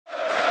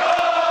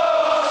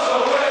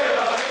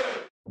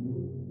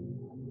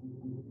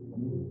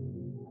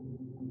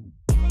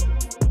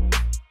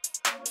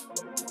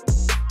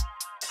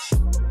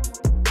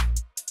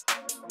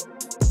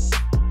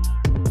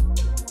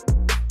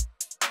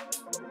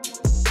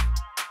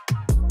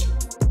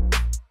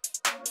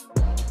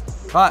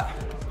Right,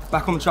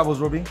 back on the travels,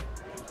 Robbie.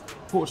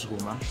 Portugal,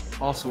 man.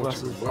 Arsenal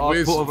versus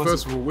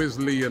First of all, where's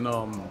Lee and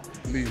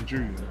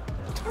Julian?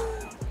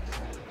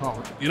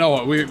 Oh, you know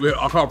what?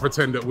 I can't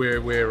pretend that we're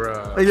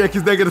yeah,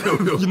 because they're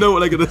gonna. You know what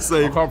they're gonna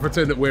say. I can't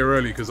pretend that we're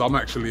early because I've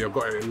got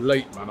it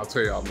late, man. I'll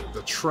tell you,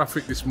 the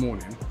traffic this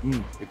morning.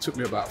 It took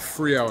me about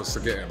 3 hours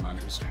to get here, man.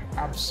 It was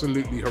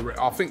absolutely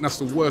horrific. I think that's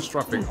the worst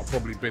traffic I've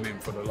probably been in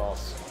for the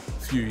last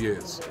few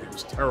years. It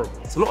was terrible.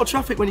 It's a lot of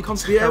traffic when you come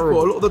to the airport.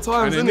 A lot of the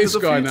times. And then this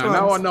guy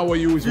now I know why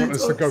you always want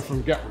us to go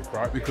from Gatwick,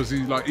 right? Because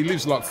he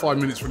lives like 5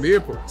 minutes from the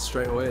airport.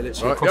 Straight away,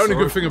 literally. Right? The only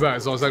good thing about it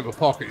is I was able to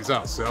park at his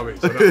house. You know what I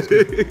mean? So that was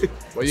good.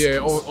 But yeah,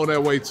 on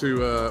our way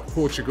to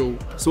Portugal.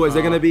 So is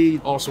there going to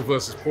be Arsenal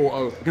versus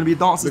Porto? Going to be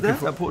dancers there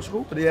at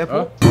Portugal at the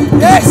airport?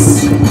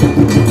 Yes!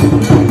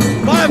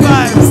 My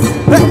vibes!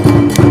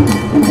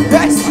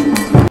 Yes!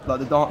 Like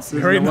the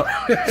dancers.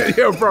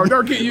 Yeah, bro,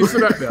 don't get used to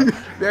that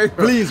now.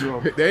 Please, bro.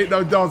 There ain't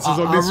no dancers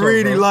on this one. I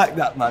really like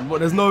that, man. But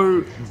there's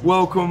no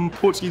welcome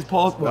Portuguese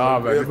passport. Nah,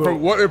 man.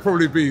 What there'll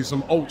probably be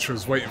some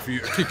ultras waiting for you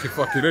to kick your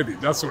fucking head in.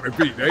 That's what it'll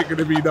be. There ain't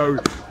gonna be no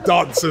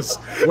dancers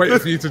waiting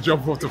for you to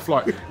jump off the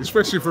flight.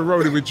 Especially if we're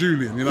rolling with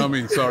Julian, you know what I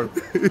mean? So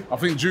I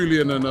think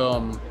Julian and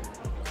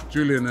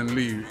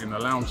Lee in the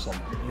lounge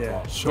somewhere.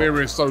 Yeah, sure. We're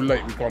here so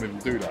late we can't even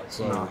do that.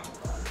 So. Nah.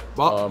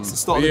 But it's the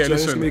start of the journey.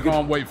 Listen,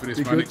 can't wait for this,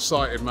 man.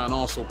 Excited, man.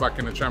 Arsenal back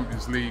in the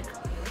Champions League.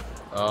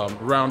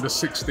 Round of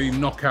 16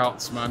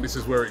 knockouts, man. This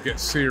is where it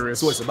gets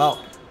serious. That's what it's about.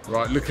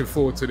 Right, looking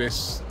forward to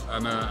this.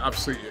 And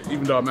absolutely,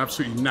 even though I'm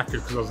absolutely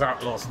knackered because I was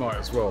out last night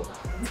as well.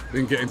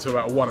 Didn't get into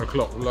about 1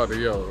 o'clock,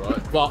 bloody hell,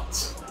 right?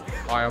 But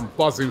I am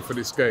buzzing for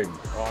this game,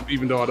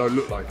 even though I don't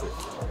look like it.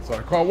 So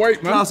I can't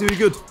wait, man. That's really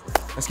good.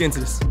 Let's get into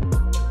this.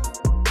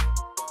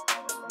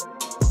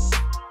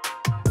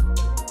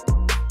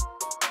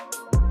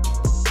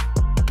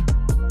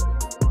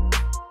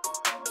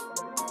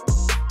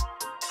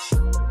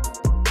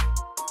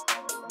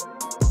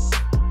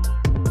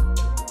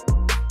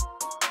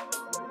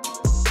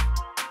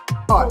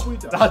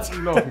 That's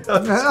too long.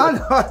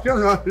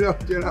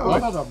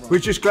 We're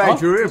just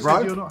glad you're here, bro.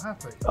 You're not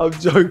happy. I'm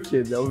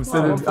joking. I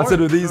said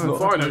with these lot.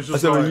 Fine. It was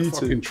just like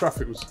fucking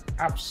traffic was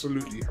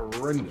absolutely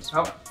horrendous.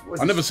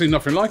 I've never seen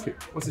nothing like it.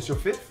 What's this, your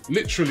fifth?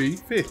 Literally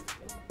fifth.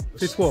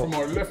 Fifth what? From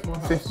I left my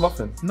house. Fifth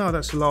muffin? No,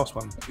 that's the last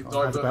one.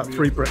 I had about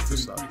 3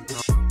 breakfasts though.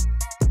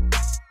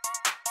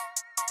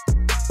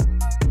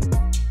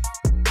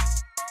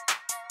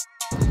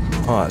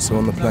 Alright, so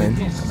on the plane,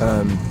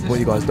 what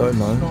you guys don't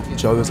know,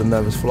 Joe is a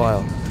nervous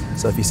flyer.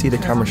 So if you see the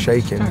camera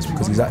shaking, it's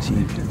because he's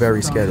actually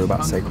very scared we're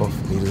about to take off.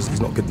 He's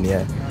not good in the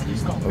air.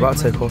 We're about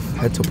to take off,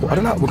 head to Porto. I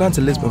don't know, we're going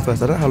to Lisbon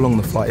first. I don't know how long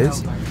the flight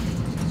is.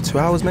 2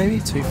 hours maybe,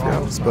 2-3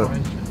 hours. But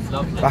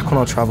back on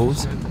our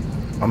travels,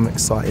 I'm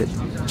excited.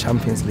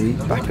 Champions League,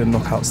 back in the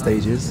knockout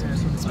stages.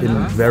 It's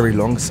been very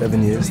long,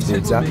 7 years to be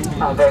exact.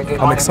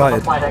 I'm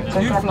excited.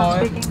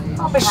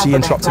 She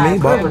interrupted me,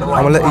 but I'm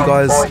gonna let you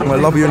guys, I'm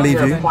gonna love you and leave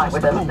you.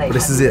 But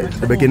this is it,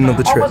 the beginning of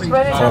the trip.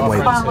 Can't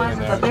wait.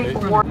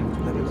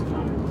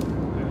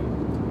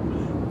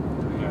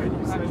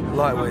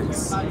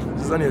 Lightweights.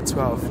 This is only a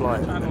 2-hour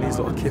flight, and these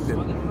lot are kipping.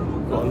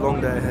 We've got a long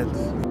day ahead.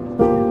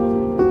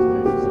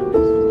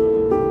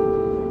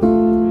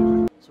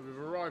 So we've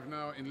arrived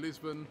now in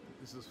Lisbon.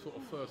 This is the sort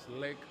of first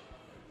leg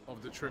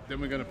of the trip. Then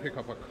we're going to pick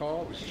up a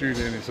car, which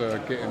Julian is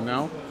getting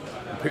now.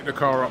 We'll pick the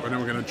car up, and then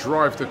we're going to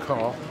drive the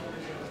car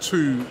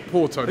to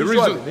Porto. Who's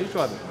driving? Who's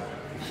driving?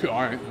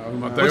 I ain't,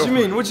 what do you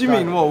mean? What do you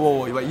mean?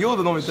 Whoa. Like, you're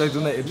the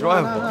non-designated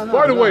driver.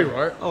 By the way,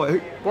 right?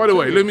 By the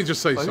way, let me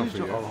just say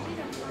something.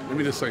 Let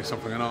me just say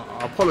something, and I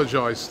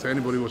apologise to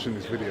anybody watching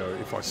this video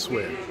if I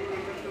swear.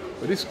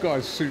 But this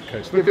guy's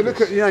suitcase. Look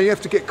at, you know, you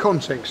have to get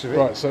context of it.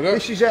 Right. So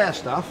this is our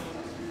stuff,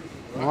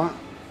 right?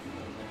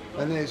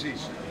 And there's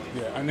his.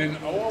 Yeah, and then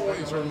I want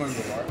you to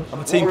remember, right? I'm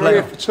a team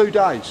player. For 2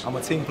 days. I'm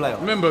a team player.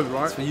 Remember,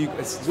 right?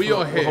 It's for you. We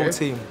are here. The whole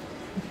team.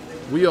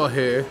 We are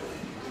here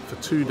for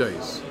 2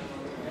 days.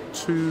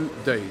 2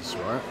 days,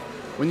 right?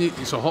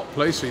 It's a hot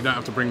place, so you don't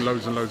have to bring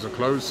loads and loads of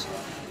clothes.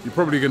 You're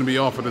probably going to be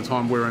half of the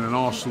time wearing an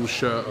Arsenal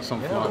shirt or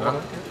something like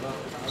that.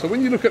 So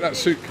when you look at that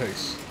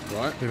suitcase,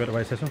 right? You got the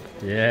way session?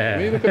 Yeah.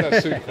 When you look at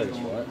that suitcase,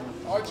 right?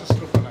 I just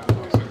look at that and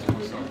I said to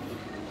myself,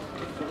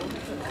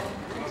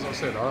 as I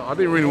said, I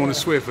didn't really want to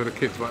swear for the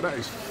kids, but that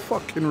is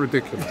fucking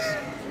ridiculous.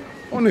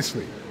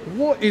 Honestly,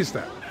 what is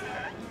that?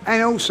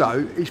 And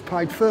also, he's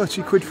paid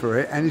 30 quid for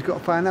it, and he's got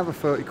to pay another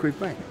 30 quid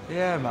back.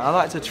 Yeah, man. I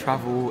like to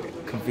travel,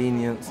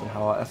 convenience, and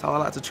that's how I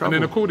like to travel.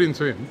 And then according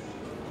to him,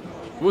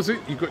 was it?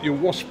 You got your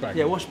wash bag?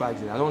 Yeah, wash bags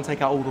in. I don't want to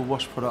take out all the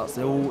wash products.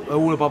 They're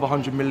all above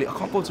 100 millilitres. I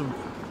can't bother to. Do you know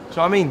what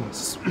I mean? It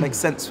just makes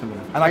sense for me.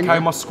 And I carry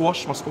my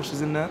squash. My squash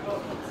is in there.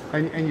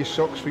 And your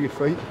socks for your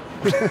feet.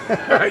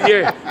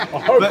 Yeah.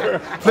 I'm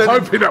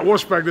hoping that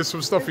wash bag there's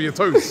some stuff for your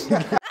toes. You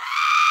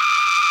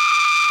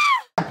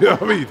know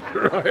what I mean?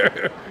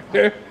 Right.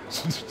 Yeah.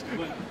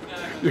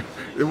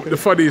 The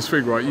funniest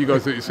thing, right? You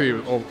guys didn't see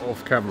him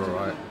off camera,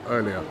 right?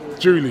 Earlier,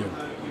 Julian.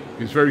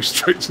 He's very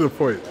straight to the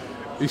point.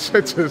 He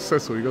said to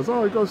Cecil, he goes,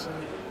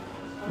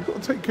 you've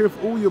got to take care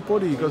of all your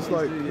body. He goes,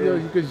 like, you know,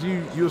 because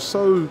you're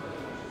so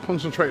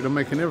concentrated on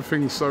making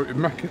everything so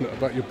immaculate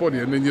about your body,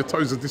 and then your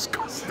toes are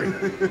disgusting.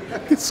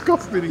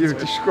 Disgusting. You're a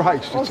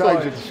disgrace. Your toes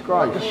are a disgrace.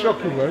 That was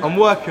shocking, man. I'm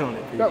working on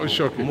it. People. That was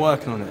shocking. I'm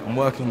working on it. I'm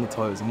working on the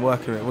toes. I'm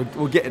working on it.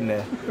 We're getting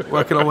there.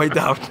 Working our way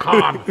down.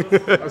 Cards.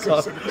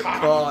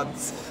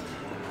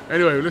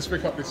 Anyway, let's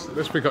pick up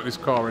this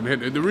car and head.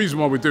 The reason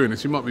why we're doing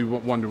this, you might be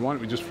wondering, why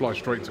don't we just fly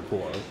straight to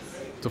Porto?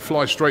 To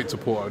fly straight to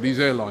Porto, these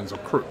airlines are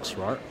crooks,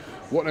 right?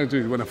 What they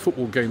do when a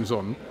football game's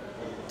on,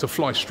 to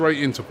fly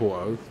straight into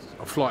Porto,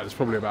 a flight is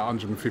probably about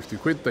 150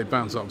 quid. They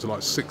bounce up to like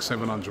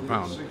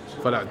 £600-700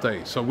 for that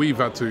day. So we've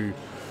had to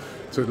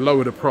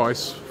lower the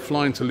price,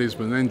 fly into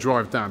Lisbon, then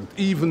drive down.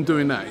 Even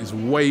doing that is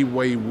way,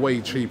 way, way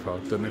cheaper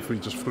than if we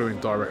just flew in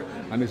direct.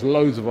 And there's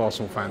loads of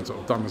Arsenal fans that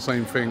have done the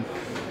same thing.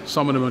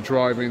 Some of them are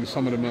driving,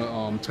 some of them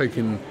are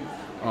taking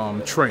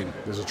train.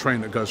 There's a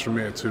train that goes from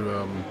here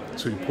to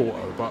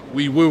Porto, but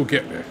we will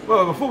get there.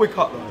 Well, before we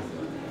cut though,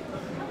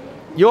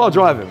 you are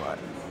driving, right?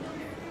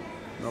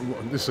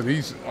 Listen,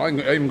 I ain't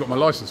even got my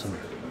license with me,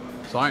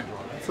 so I ain't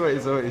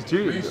driving. So it's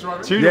Julian.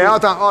 Yeah, I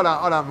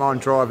don't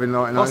mind driving,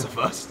 like, you know. That's the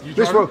first. You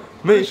This driving?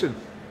 one, Me. listen,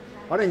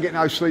 I didn't get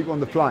no sleep on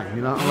the plane,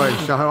 you know what I mean?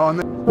 So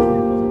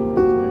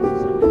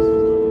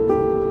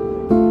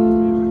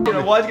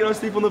Why did you get no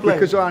sleep on the plane?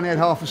 because I only had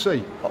half a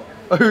seat. Oh,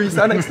 who you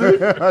stand next to?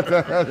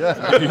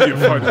 You're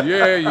funny.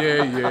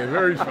 Yeah,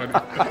 very funny.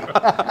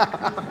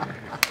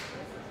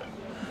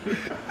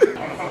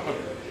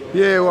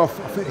 Yeah, well, I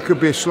think it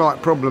could be a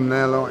slight problem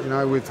there, like, you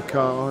know, with the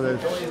car. What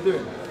he's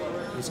doing?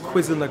 He's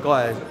quizzing the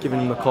guy, giving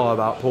him the car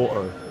about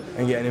Porto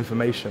and getting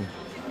information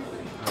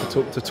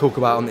to talk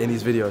about in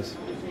his videos.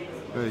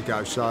 There you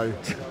go. So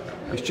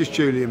it's just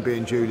Julian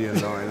being Julian,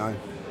 like, you know.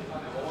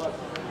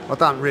 I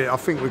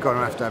think we're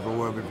going to have a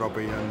word with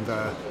Robbie and,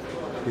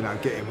 you know,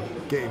 get him.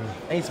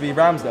 He needs to be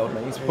Ramsdale, mate.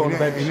 He needs to be put on the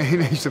bench. He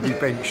needs to be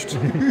benched.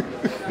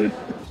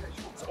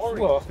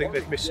 Well, I think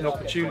they've missed an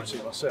opportunity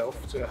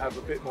myself to have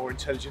a bit more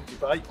intelligent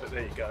debate, but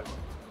there you go.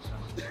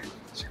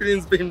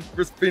 Julian's been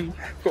rotated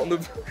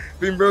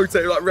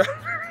like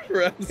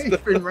Ramsdale. He's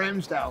been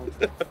Ramsdale.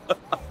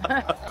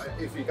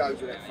 If he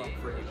goes with that front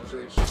three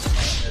position,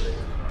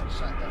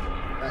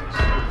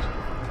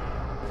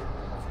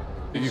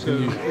 He's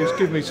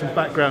given me some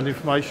background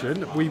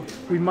information. We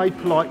made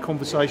polite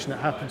conversation that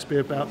happened to be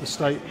about the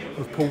state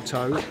of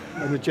Porto,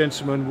 and the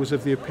gentleman was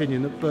of the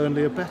opinion that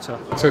Burnley are better.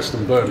 Test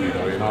and Burnley,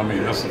 though, you know what I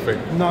mean? That's the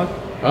thing. No,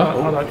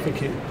 Huh? I don't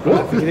think it. I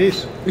don't think it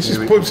is. This is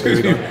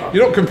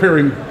you're not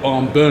comparing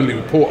Burnley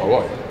with Porto,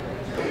 are you?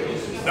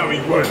 No, he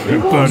won't.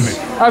 Burnley.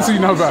 How do you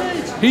know that?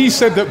 He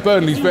said that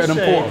Burnley's better than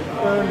Porto.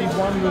 Burnley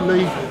won the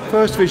league,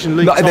 first division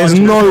league. There's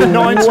no way.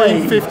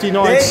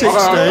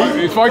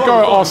 1959-60. If I go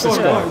and ask this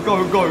guy,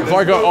 Go. if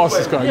I go and ask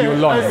this guy, you're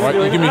lying, right?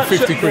 You give me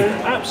 50 quid.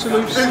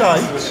 Absolute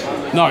state.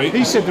 No,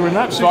 He said they're an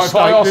absolute Right, if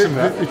I ask him state.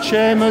 that- The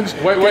chairman's.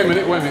 Wait a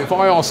minute. If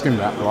I ask him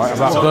that, right,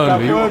 about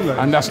Burnley,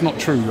 and that's not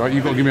true, right?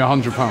 You've got to give me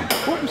 £100.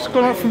 What's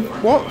gone up from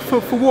what?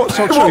 For what?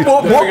 So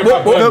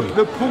What?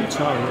 The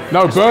Porto.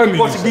 No, Burnley.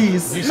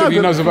 Portuguese. You said he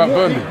knows about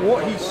Burnley.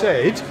 What he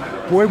said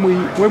when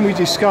we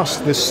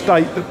discussed the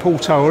state that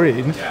Porto are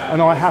in, and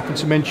I happened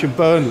to mention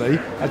Burnley,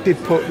 I did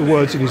put the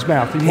words in his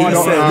mouth. He might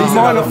not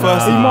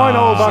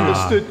have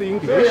understood the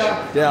English.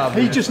 Yeah,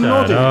 He just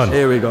nodded.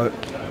 Here we go.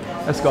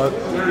 Let's go.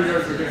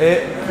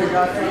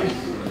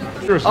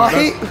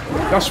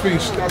 Seriously, that's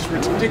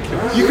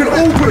ridiculous. You can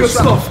all put your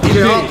stuff in Yeah,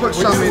 here. I'll put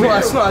some in.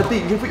 It's not a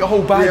deep. You can put your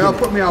whole bag Yeah, I'll in.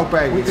 put my old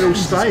bag. We can all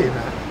stay in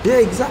that. Yeah,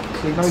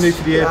 exactly. No need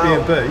for the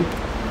Airbnb.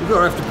 You've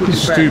got to have to put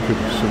It's your bag. stupid.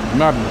 It's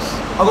madness. I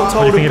got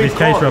told What do you think of big his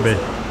case, cars. Robbie?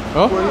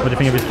 Huh? What do you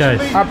think of his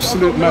case?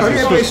 Absolute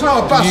madness. Yeah, but it's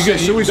not a bus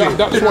system, is it?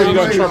 That's why you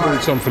don't travel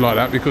with something like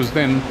that, because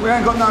then, We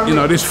ain't got no. you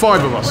know, there's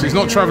 5 of us. He's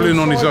not travelling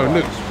on his own.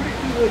 Look,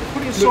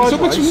 so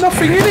there's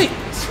nothing in it.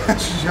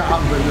 It's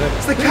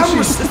the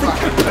camera.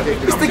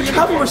 It's the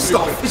camera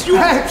stuff. It's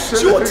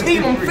your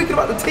team. I'm thinking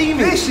about the team.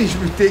 This is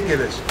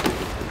ridiculous.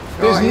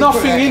 There's Right,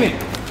 nothing in it.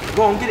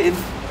 Go on, get it in.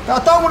 I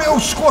don't want it all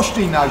squashed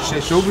in though,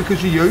 Cecil,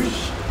 because of you.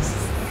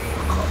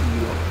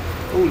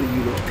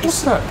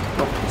 What's that?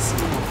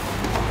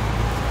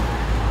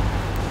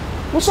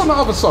 What's on the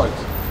other side?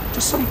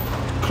 Just some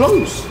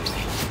clothes.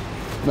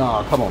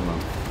 Nah, come on, man.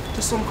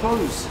 Just some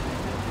clothes.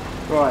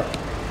 Right.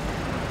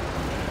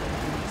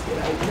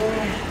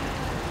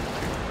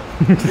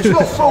 It's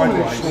not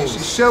foolishness,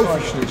 it's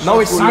selfishness. No,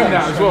 it's And not.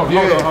 that as well.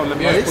 Yeah. Hold on, let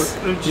me Yeah, put-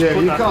 it's- Yeah,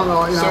 you can't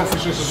like, you know,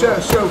 Selfishness as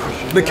well.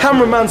 selfishness. The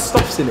cameraman's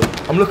stuff's in it.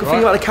 I'm thinking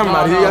about the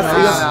cameraman who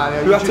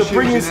had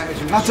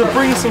to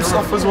bring some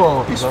stuff as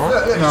well.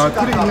 No,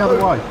 put it in the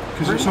other way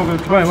because it's not going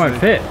to come. It won't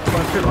fit. It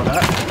won't fit like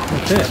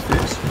that.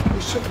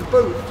 It's the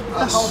boot.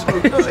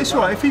 No, it's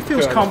right. If he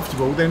feels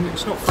comfortable, then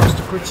it's not for us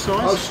to I'll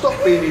criticise. stop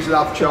being his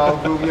love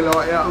child, will you,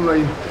 like, you know what I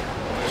mean?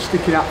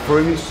 Sticking up for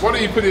him. It's, Why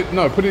don't you put it?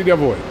 No, put it the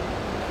other way.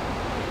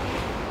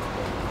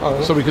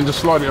 So we can just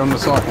slide it on the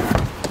side.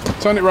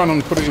 Turn it round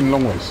and put it in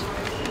long ways.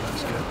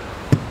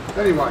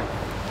 anyway,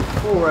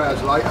 4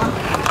 hours later.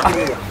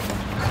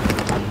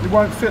 It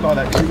won't fit like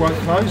that because it won't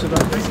close. I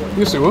don't think.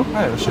 Yes, it will.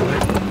 Hey, sure.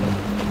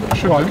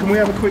 should Right, do. can we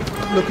have a quick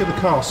look at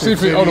the car? See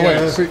if it, oh,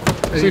 wait, see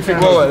if it,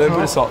 Wait, let me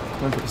put this up.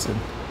 Let me put this in.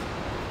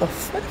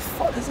 Where the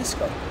fuck does this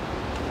go?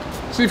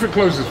 see if it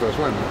closes first,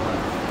 wait a minute.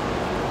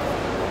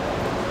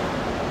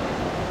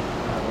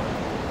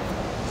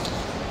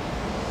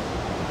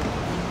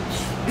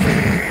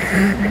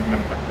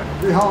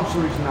 The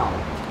answer is no.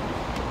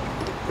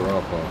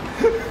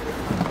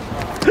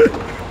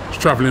 He's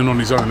travelling on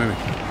his own, isn't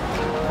he?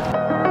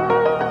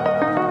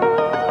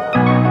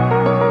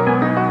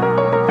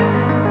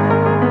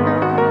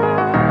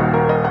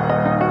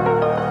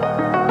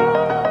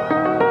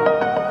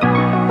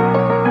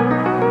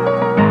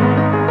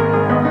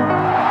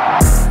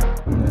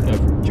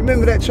 Do you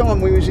remember that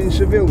time we was in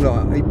Seville?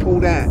 Like he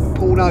pulled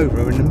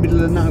over in the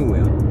middle of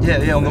nowhere.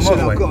 Yeah, on the I said,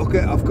 motorway. I've got to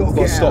get out. I've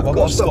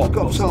got to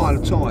stop.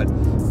 I'm tired.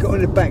 Got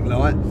in the back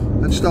light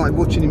and started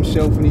watching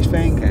himself and his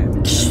fan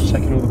cam.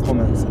 Checking all the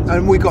comments.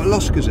 And we got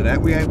lost because of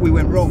that. We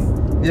went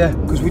wrong. Yeah.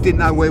 Because we didn't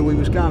know where we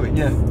was going.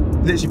 Yeah.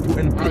 Literally put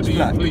in the How pitch do you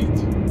black. bleed?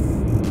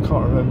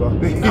 Can't remember.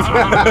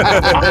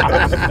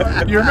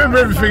 You remember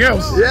everything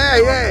else?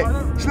 Yeah.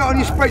 It's not on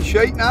your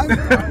spreadsheet, no.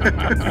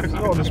 It's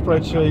not on the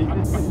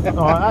spreadsheet.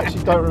 No, I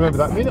actually don't remember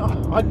that. I mean,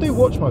 I do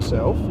watch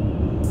myself.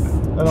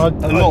 And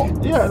A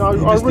lot? Yeah, and I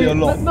missed read it a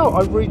lot. No,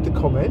 I read the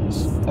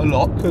comments. A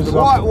lot. Because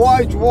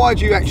Why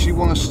do you actually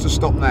want us to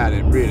stop now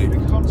then, really?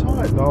 Because I'm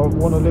tired and I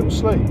want a little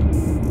sleep.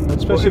 And Well,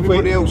 especially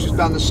everybody else has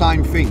done the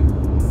same thing.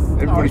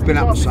 Everybody's been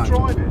up the same time.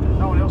 driving.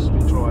 No one else has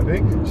been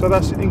driving. So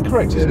that's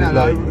incorrect, isn't it?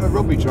 No,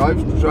 Robbie drove.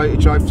 He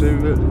drove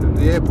to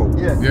the airport.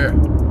 Yeah. Yeah.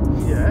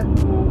 Yeah.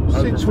 Well,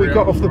 Over since we 3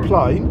 got hours off the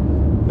driving.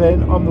 plane,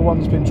 then I'm the one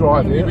that's been How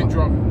long driving. have you been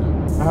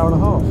driving? Hour and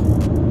a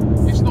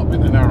half. It's not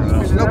been an hour and a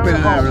half. It's not been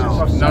an hour and a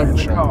half. since I sat No in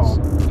the car. chance.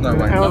 No Been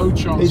way. an hour- No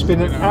chance It's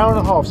been it's an been hour and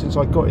a half since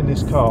I got in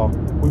this car.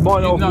 We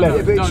might not have No, left.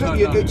 Yeah, but No,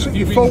 it took you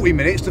You've been- 40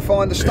 minutes to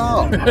find the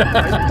start. But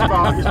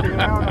it's been an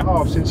hour and a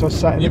half since I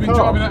sat in You've the been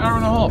car. driving an hour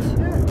and a half?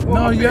 Well,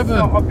 No, I've you been- haven't.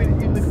 no, I've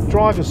been in the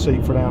driver's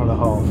seat for an hour and a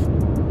half.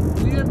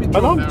 You haven't been And driving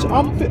an hour and a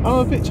half. I'm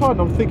a bit tired.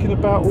 I'm thinking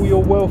about all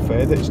your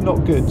welfare. That it's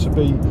not good to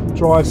be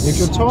driving if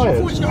you're I thought tired.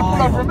 you was going to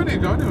pull over a minute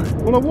ago anyway.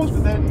 Well, I was,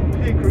 but then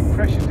peer group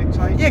pressure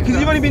dictates. Yeah, because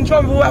you've only been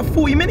driving for about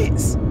 40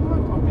 minutes.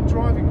 I've been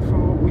driving for.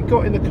 We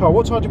got in the car.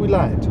 What time did we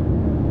land?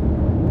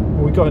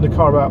 Well, we got in the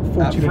car about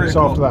 40 3 minutes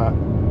o'clock. after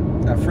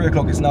that. At 3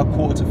 o'clock, it's now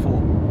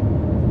 3:45.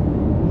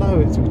 No,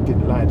 we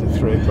didn't land at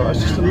 3 o'clock.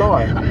 It's just a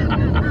lie.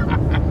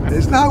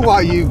 There's no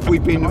way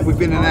we've been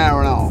an hour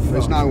and a half.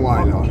 There's no way.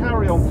 I'll Like.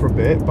 carry on for a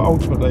bit, but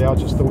ultimately I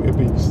just thought it'd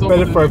be Stop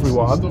better at the for next-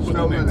 everyone.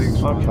 Stop at the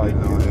next.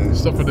 Okay.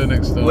 Stop at the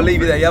next stop. We'll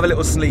leave you there. You have a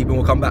little sleep and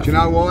we'll come back. Do you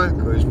know why?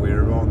 Because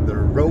we're on the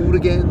road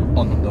again.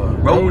 On the road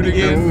Road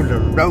again. On the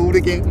road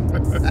again.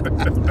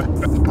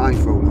 It's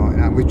painful, like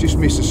that. We've just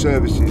missed the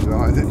services,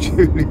 like that.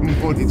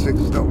 Julian wanted to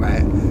stop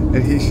at,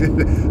 and he said,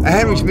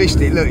 "Harry's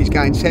missed it. Look, he's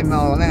going 10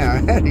 mile an hour.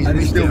 Harry's And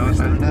he's missed it." still I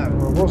said, missing "No."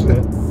 Well, wasn't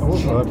it? I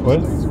wasn't at that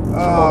point. Oh,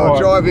 Alright.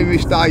 driving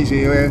Miss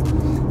Daisy.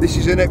 This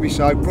is an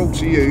episode brought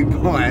to you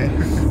by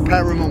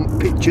Paramount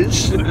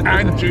Pictures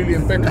And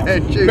Julian Becker.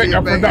 and Julian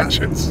Becker Becker.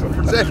 Productions.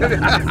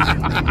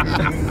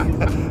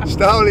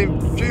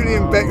 Starring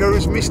Julian Becker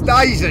as Miss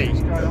Daisy. It's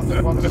going up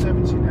to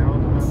 170 now. I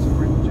don't know how to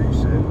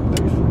reproduce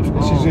it.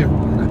 This is it.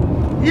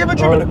 You ever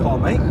driven a car,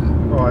 mate?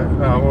 Right,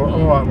 no,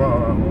 all right,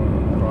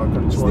 I've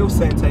got it Still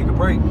saying take a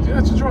break. Do you know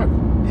how to drive?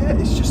 Yeah,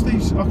 it's just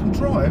these. I can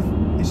drive.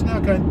 It's now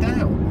going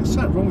down. There's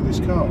something wrong with this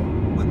car.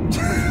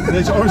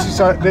 There's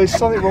honestly there's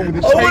something wrong with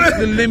this car. Take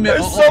the limit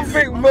There's off.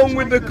 something wrong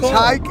with the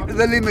car. Take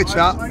the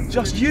limiter.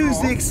 Just use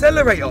the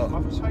accelerator.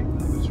 I've taken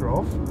the limiter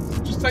off.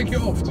 Just take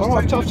it off. Just All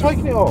right, take I've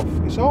taken it off.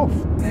 It's off.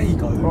 There you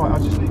go. Right, I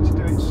just need to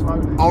do it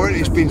slowly. I reckon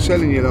it's been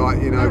telling you, like,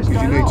 you know, It's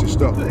because you going need to up,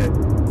 stop. isn't it?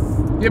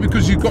 Yeah,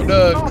 because you've got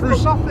the No, I've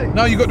cruise. got nothing.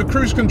 No, you've got the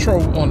cruise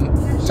control on.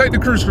 Take the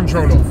cruise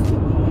control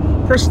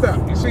off. Press that.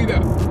 You see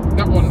that?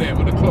 That one there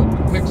with the clock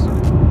next to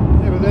it.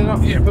 Yeah, but they're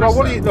not. Yeah, but I press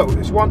want that. it. Look,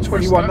 it's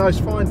 121. Press No, that. it's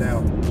fine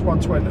now. It's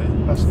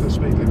 120. That's the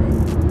speed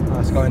limit. Oh,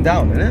 it's going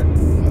down, isn't it?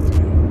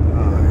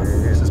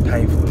 This is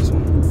painful, this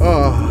one.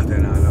 Oh, I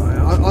don't know.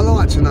 Like, I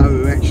like to know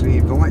who actually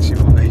invites him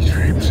on these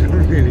trips. I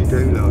really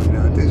do, like, you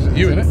know.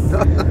 You in it?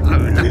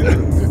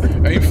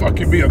 Ain't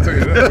fucking me, I'll tell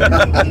you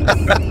that.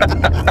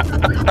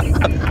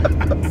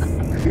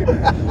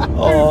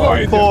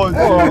 Oh, poor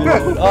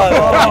dude.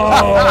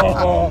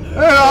 Oh,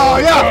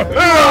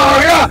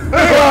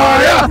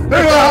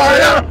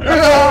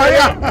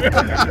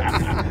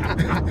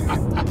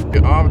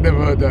 I've never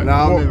heard that. No,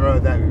 I've never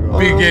heard that before.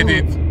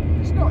 Big-headed.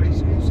 It's not.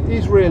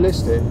 It's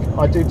realistic.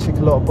 I do tick a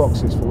lot of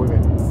boxes for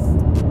women.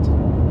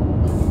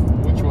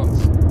 Which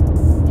ones?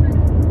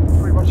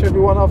 Pretty much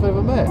everyone I've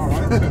ever met. All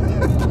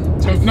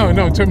right.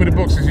 No, tell me the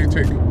boxes you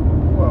tick.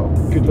 Well,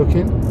 good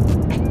looking.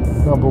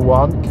 Number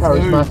one,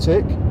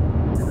 charismatic,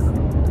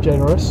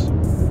 generous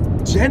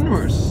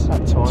generous.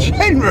 at times.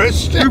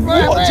 Generous? With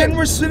what?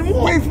 Generous in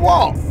what? With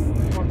what?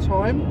 My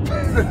time.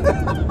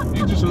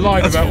 You just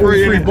lied about all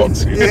three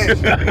boxes. Yes.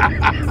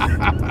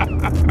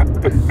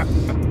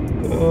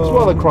 It's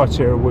one of the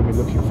criteria women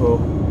looking for.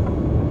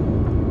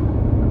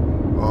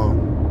 Oh,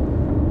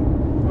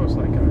 What else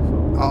they go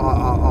for?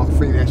 I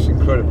think that's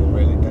incredible,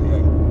 really, don't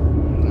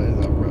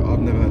you? I've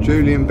never heard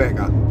Julian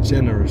Becker.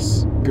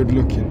 Generous, good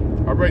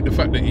looking. I rate the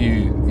fact that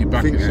you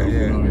back think yourself. that,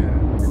 yeah. You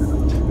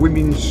know?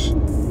 Women's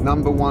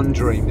 #1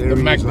 dream. There he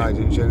is, magnet. ladies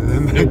and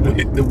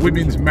gentlemen. The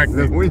women's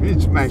magnet. The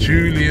women's magnet.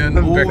 Julian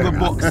All Becker. the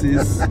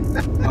boxes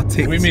are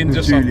ticked Women with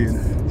just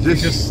Julian. He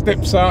just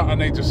steps out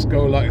and they just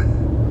go like,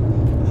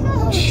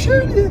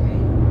 Julian.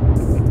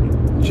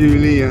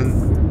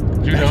 Julian.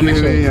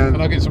 Julian.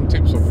 Can I get some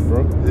tips off you,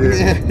 bro?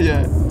 Yeah.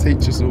 Yeah,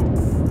 teach us all.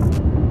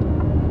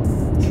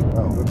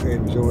 Oh, look at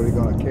him. He's already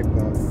got a kip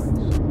though.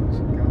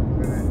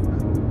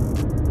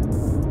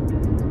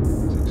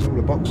 Ticks all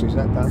the boxes,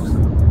 that does.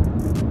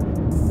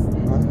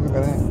 Right, look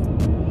at that.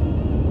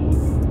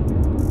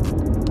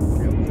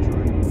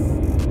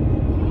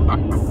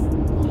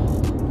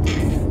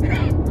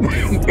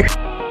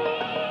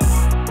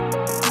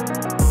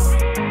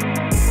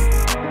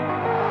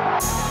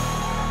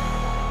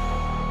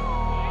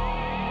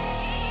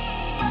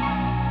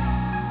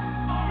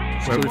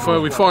 So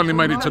we finally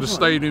made it to the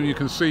stadium. You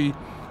can see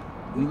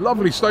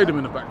lovely stadium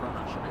in the background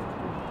actually.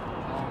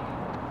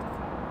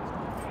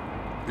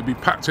 It'll be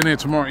packed in here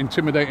tomorrow,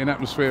 intimidating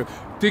atmosphere.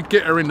 Did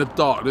get her in the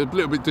dark, a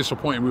little bit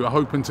disappointing. We were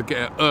hoping to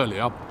get her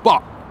earlier,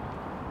 but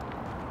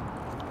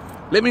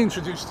let me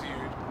introduce to you,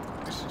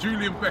 this is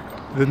Julian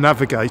Becker. The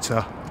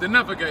navigator. The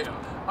navigator.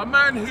 A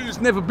man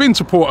who's never been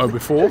to Porto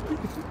before,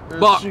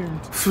 but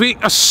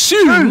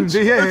assumed.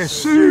 Yeah,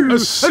 assumed.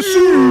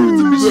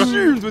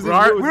 Assumed was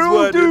right? We're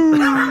all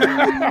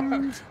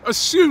doomed.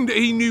 Assumed that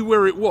he knew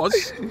where it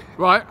was,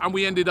 right? And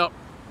we ended up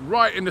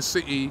right in the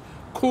city,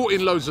 caught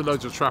in loads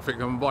of traffic,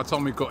 and by the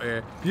time we got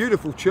here,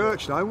 Beautiful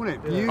church though, wasn't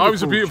it? Beautiful. Oh, it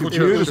was a beautiful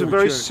church. It was a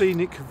very church.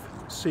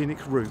 scenic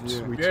route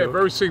we yeah, took.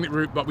 very scenic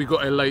route, but we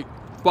got here late.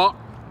 But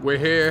we're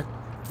here.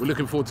 We're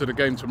looking forward to the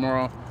game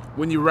tomorrow.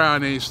 When you're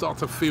around here, you start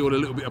to feel a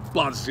little bit of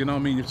buzz. You know what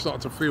I mean? You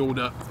start to feel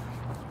that.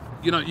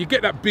 You know, you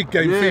get that big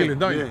game feeling,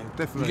 don't you? Yeah,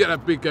 definitely. You get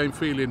that big game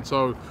feeling.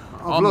 So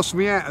I've lost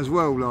me out as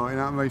well, like, you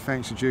know what I mean?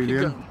 Thanks to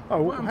Julian.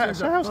 Oh,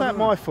 so how's that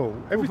my fault?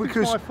 Everything's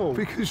because, my fault.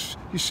 Because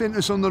you sent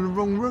us on the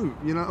wrong route,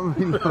 you know what I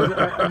mean?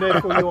 And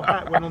therefore your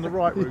hat went on the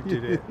right route,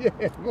 did it?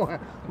 Yeah,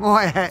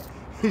 my hat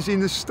is in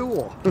the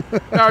store.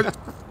 Now,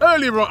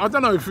 earlier on, I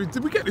don't know if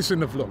did we get this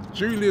in the vlog?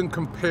 Julian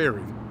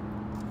comparing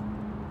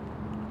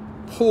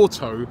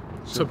Porto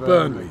to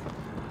Burnley.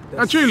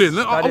 Now, Julian,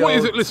 what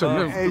is it?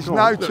 Listen, There's go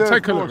no on, turf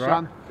take a more, look,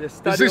 right? son.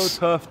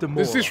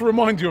 Does this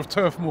remind you of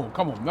Turf Moor?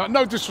 Come on,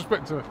 no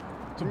disrespect to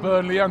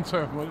Burnley and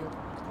Turf Moor.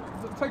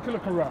 Take a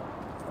look around.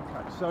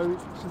 Okay, so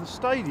the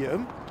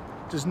stadium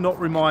does not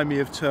remind me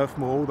of Turf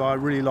Moor, although I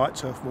really like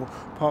Turf Moor,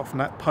 apart from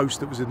that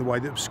post that was in the way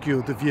that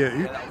obscured the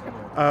view.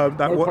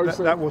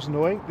 That was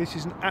annoying. This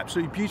is an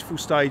absolutely beautiful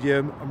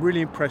stadium. I'm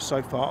really impressed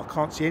so far. I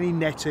can't see any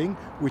netting,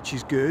 which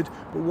is good.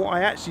 But what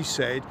I actually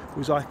said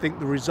was I think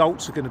the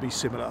results are going to be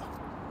similar.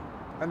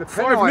 And the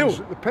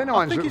 5-0.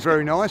 Pennines look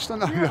very nice, don't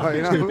they?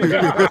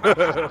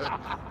 The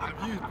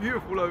view's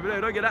beautiful over there.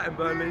 Don't get that in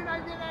Burnley.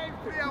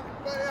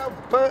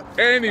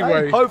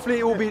 Anyway, Hopefully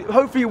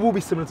it will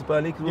be similar to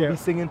Burnley because we'll be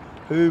singing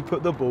 "Who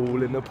put the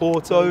ball in the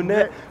Porto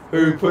net?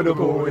 Who put the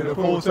ball in the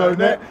Porto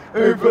net?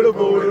 Who put the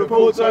ball in the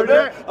Porto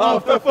net?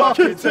 After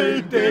fucking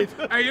team did."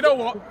 hey, you know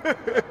what?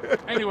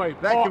 Anyway,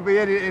 That can be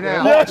edited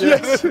out.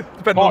 Yes.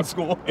 Depending on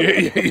score.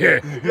 Yeah.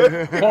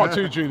 Part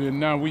 2, Julian.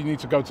 Now we need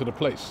to go to the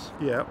place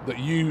that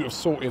you have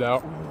sorted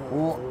out.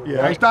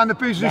 Yeah. He's done the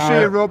business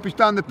here, Rob. He's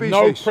done the business.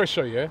 No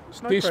pressure, yeah?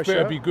 no This pressure.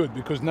 better be good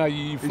because now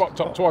you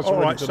fucked up twice All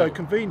already right, today. so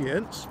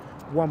convenience,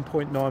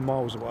 1.9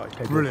 miles away.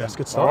 Brilliant. That's a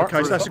good start.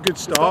 Okay, so that's a good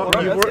start. All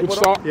right, You've Good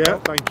start. Yeah,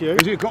 thank you.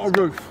 Has it got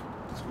a roof?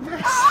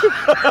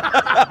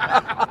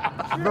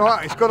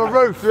 Right, it's got a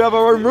roof. Do we have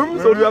our own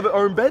rooms or do we have our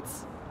own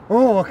beds?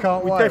 Oh, I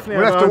can't wait. definitely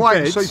We'll have have to our own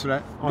wait and beds. see for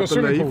that. I Got a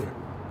swimming believe. pool?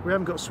 We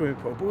haven't got a swimming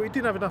pool, but we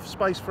didn't have enough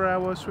space for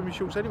our swimming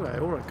shorts anyway.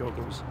 All right,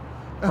 goggles.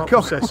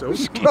 Goggles. Cecil.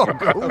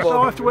 Goggles. So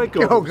I have to wear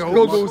goggles.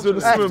 Goggles and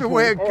a Have swimming to pool.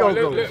 wear All right,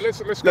 goggles.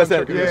 let's go Let's and check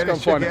check it. it. Let's Yeah, go and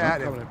let's check find it it. out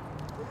man. then.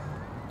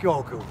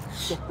 Goggles.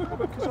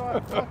 Because I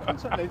have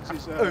contact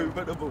lenses. Who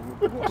put the ball?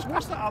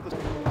 What's that other?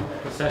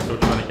 Cecil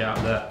trying to get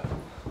out there.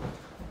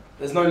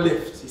 There's no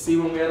lift. You see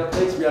when we had a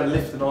place, we had a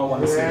lift in our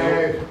one.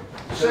 Yeah.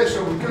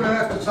 Cecil, we're going to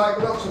have to take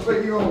lots of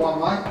beat your one,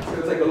 mate. It's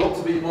going to take a lot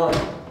to beat mine.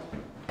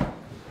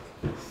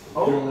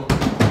 You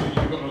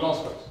got the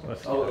last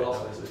place. Oh, the last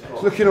place is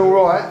It's looking all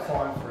right.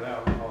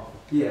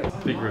 Yeah.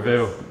 Big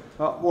reveal.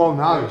 Well,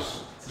 no.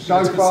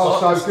 So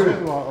far, so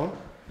good. Right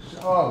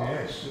Oh,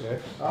 yes.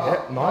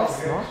 Yeah, nice.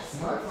 So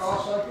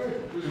far, so good.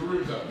 Where's the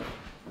rooms at?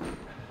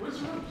 Where's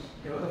the rooms?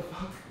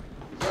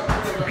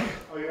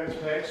 Oh, you had to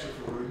pay extra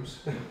for rooms.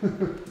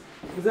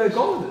 Is there a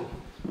garden?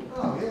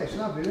 Oh, yeah, it's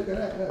lovely. Look at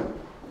that. Look.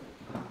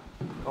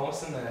 Oh,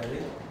 what's in there,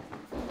 Eddie?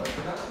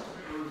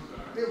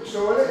 Little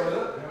toilet.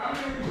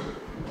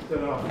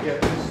 Don't know. Yeah,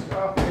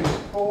 there's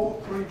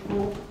 4, 3,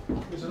 4.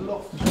 There's a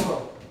loft as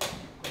well.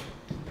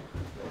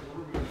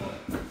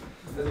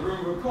 There's a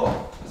room with a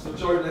cot. That's for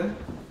Jordan.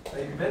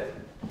 Baby bed.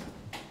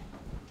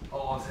 Oh,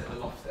 I'll take the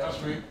loft.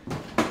 That's me.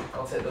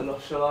 I'll take the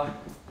loft, shall I?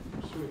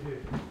 Through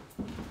here.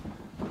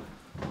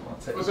 I'll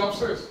Was it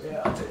upstairs?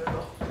 Yeah, I'll take it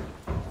off.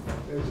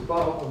 There's a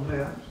bathroom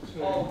there.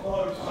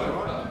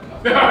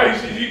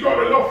 Yeah, you got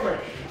the loft, mate.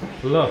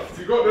 Loft.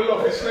 You got the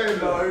loft, it's staying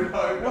there.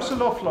 No. What's the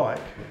loft like?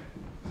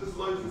 Just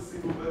loads of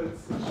single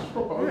beds.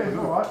 Yeah,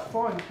 all right,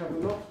 fine. You can have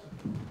the loft.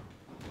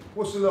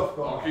 What's the loft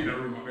I'll got? keep that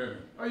room up there.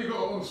 Oh, you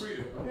got an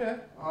ensuite? Yeah.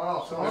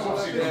 Oh, so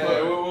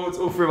Yeah,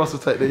 all three of us will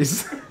take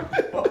these.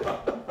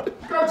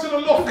 Go to the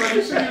loft, man.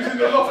 You said he was in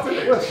the loft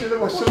today.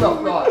 What's the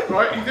loft like?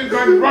 Right, he didn't go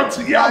and run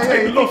to I'll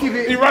take the loft.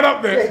 He ran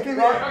up there. Yeah, give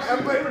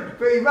it,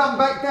 but he ran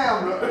back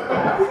down. Look.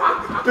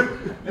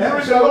 You're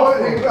in the loft.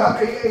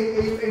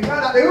 He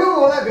ran up there.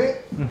 Ooh, that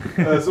bit.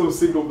 It's all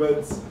single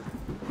beds.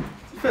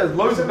 There's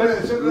loads of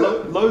beds.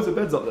 Loads of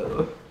beds up there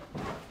though.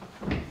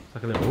 It's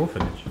like a little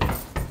orphanage.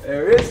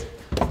 There it is.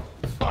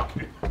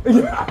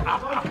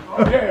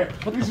 Yeah,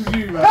 this is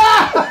you, man.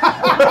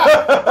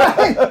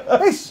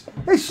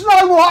 It's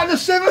Snow White and the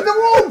Seven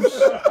Dwarfs.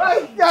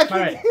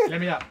 Mate, let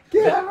me up.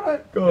 Yeah,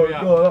 right. Go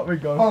on, up we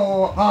go.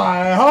 Oh,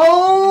 hi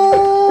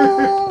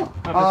ho,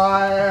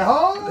 hi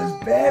ho. There's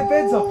bare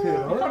beds up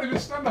here. I can't even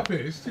stand up here,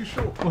 it's too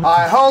short.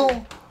 Hi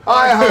ho,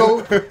 hi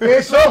ho.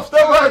 It's off to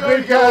work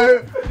we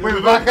go. With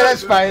a bucket and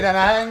spade and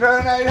a hand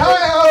grenade.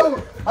 Hi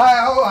ho, hi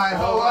ho, hi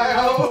ho, hi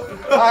ho,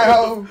 hi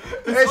ho.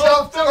 It's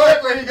off to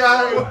work we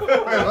go.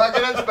 With a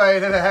bucket and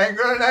spade and a hand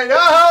grenade.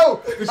 Hi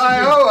ho, hi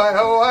ho, hi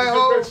ho, hi ho.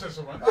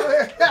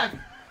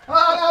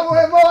 Oh,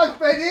 we're more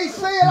Benny.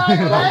 See you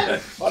later,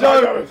 lads.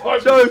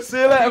 Joe, see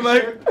you later,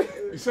 mate.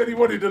 He said he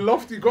wanted the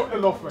loft, he got the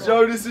loft, mate.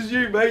 Joe, this is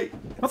you, mate.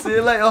 See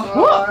you later.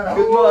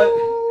 Good night.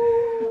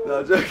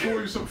 No, joking.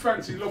 Call you some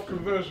fancy loft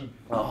conversion.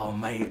 Oh,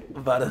 mate,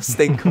 I've had a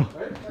stinker.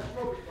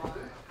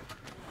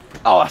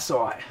 Oh, that's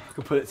alright. I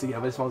can put it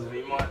together. This one's gonna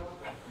be mine.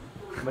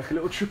 Make a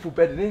little triple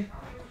bed in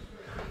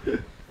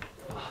here.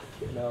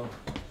 Fucking hell.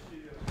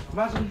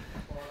 Imagine.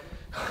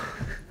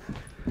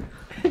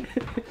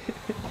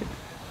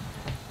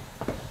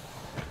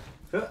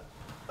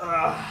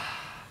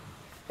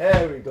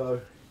 There we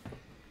go.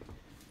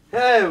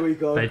 There we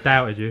go. They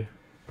doubted you.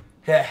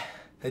 Yeah,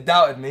 they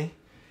doubted me.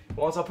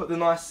 Once I put the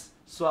nice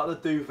sort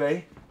out the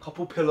duvet,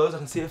 couple pillows, I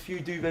can see a few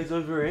duvets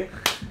over here.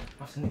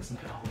 I have to nick some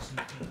pillows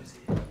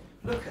here.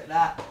 Look at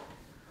that.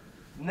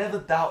 Never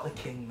doubt the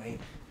king, mate.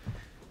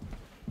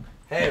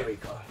 There we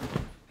go.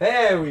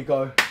 There we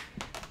go.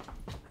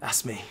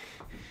 That's me.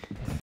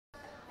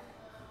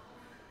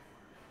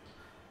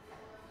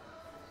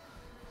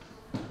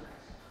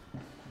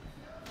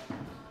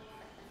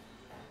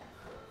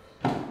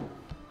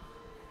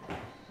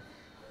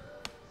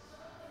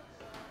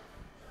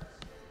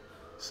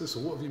 So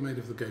what have you made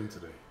of the game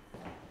today?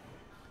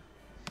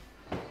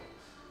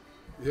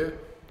 Yeah?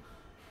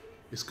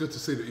 It's good to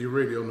see that you're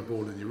really on the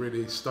ball and you're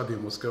really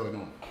studying what's going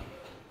on.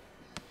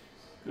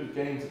 Good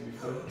game to be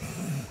fair.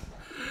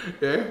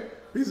 Yeah?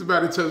 He's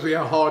about to tell me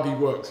how hard he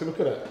works. So look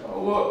at that. I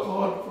work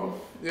hard, bro.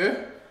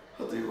 Yeah?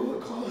 I do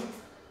work hard.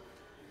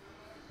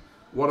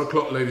 1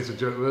 o'clock, ladies and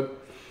gentlemen.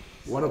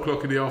 1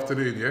 o'clock in the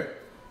afternoon, yeah?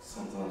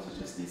 Sometimes I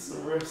just need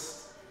some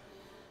rest.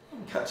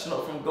 I'm catching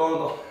up from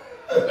Ghana.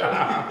 I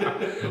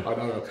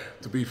know.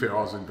 To be fair,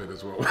 I was in bed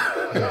as well.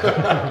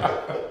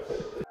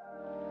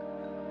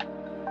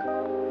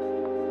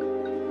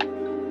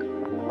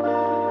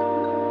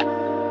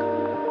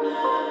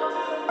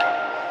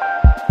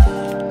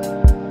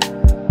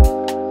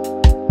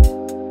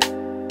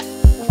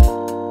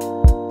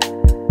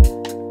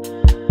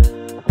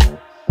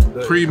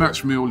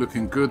 Pre-match meal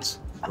looking good,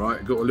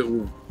 right? Got a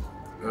little,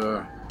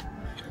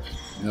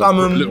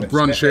 Salmon. little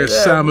brunch here,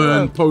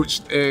 salmon,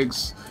 poached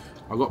eggs.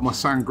 I got my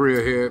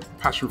sangria here,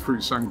 passion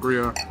fruit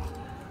sangria.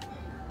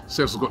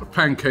 Cecil's got the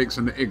pancakes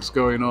and the eggs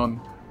going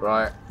on,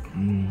 right?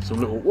 Some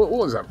little,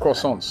 what is that?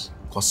 Croissants.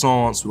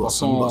 Croissants. We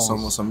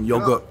got some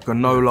yogurt,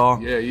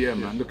 granola. Yeah,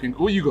 man. Looking.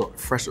 What you got?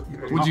 Fresh.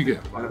 What'd you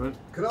get?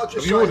 Can I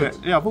just You ordered?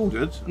 Yeah, I've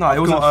ordered. No, it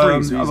wasn't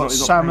free. So I've he's got not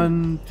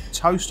salmon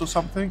toast or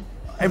something.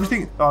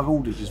 Everything I've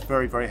ordered is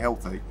very, very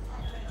healthy.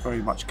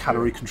 Very much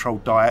calorie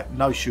controlled diet,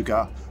 no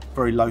sugar,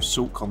 very low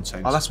salt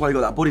content. Oh, that's why you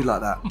got that body like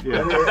that.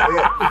 Yeah.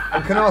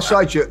 And can I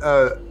say to you,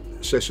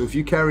 Cecil, if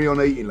you carry on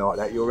eating like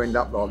that, you'll end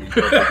up like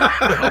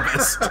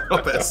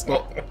I better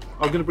stop.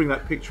 I'm going to bring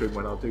that picture in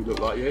when I do look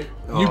like you.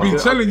 You've been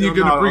telling you're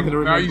going to bring it.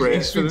 Now remember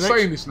he's been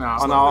saying this now.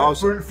 I know.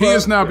 He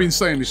has now been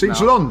saying this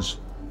since now. Lons.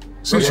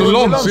 Since Yeah,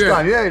 Lons, Lons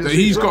yeah. game, yeah, That since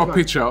he's got a Lons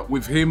picture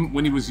with him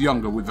when he was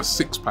younger with a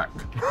six-pack.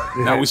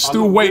 Now we're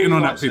still waiting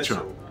on that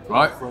picture,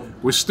 right?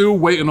 We're still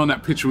waiting on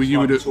that picture with you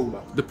with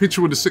the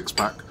picture with the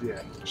six-pack.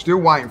 Yeah.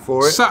 Still waiting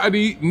for it.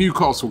 Saturday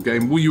Newcastle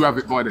game. Will you have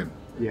it by then?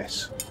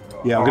 Yes.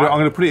 Yeah, I'm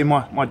gonna put it in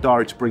my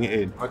diary to bring it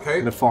in. Okay. I'm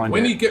gonna find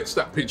when it. he gets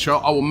that picture,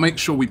 I will make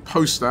sure we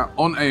post that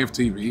on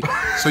AFTV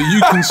so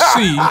you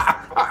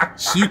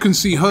can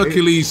see,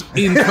 Hercules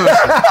in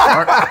person,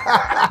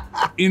 right?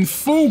 In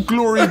full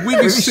glory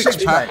with his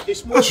six-pack.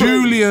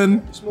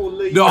 Julian,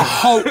 the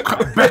Hulk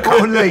Beckham.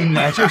 More lean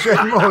now. Just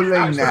more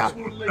lean now.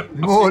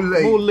 More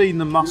lean. More lean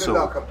than muscle.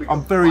 Look, I pick I'm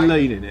up very weight.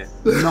 lean in it.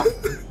 Not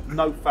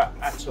no fat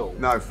at all.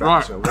 No fat.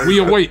 Right, So we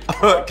await.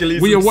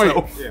 Hercules We await.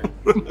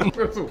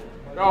 himself.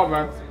 Oh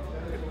man.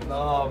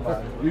 Nah,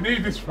 man. You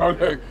need this, bro. I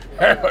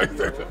can't go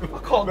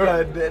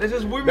in there. There's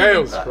just women.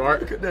 Nails, in that.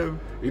 right? Look at them.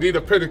 You need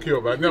a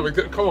pedicure, man. No,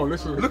 come on,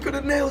 listen. Look at the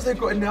nails they've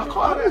got in there. I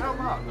can't.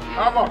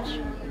 How much?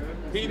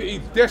 He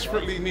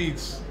desperately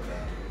needs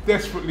a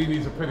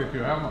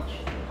pedicure. How much?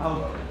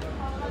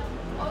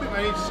 I think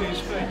they need to see his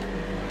feet.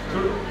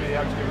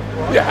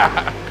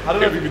 Yeah. I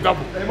don't know if you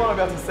double. They might not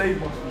be able to save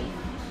much.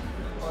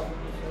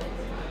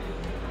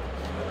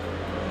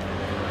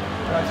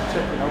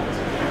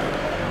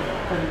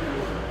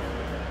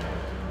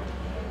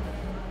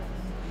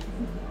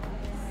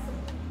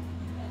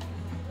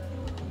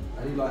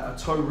 I need like a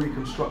toe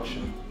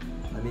reconstruction.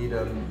 I need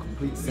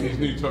complete. He needs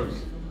new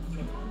toes.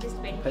 This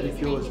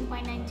Pedicures. is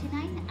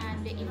 19.99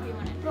 and if you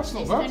want it, That's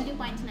not it's bad.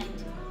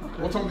 20.90.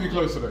 What time do you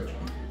close today?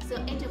 So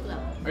 8 o'clock.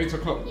 8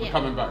 o'clock. We're Yeah.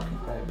 coming back.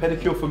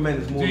 Pedicure for men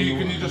is more.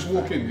 Can you just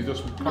walk in? You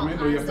just come in,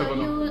 or you have to so have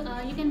a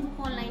look? you can book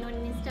online on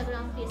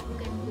Instagram,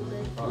 Facebook and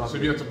Google. So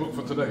you have to book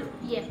for today.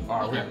 Yeah.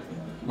 All right.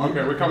 yeah.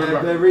 Okay, we're coming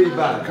back. They're really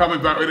bad.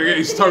 Coming back. We're gonna get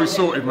his toes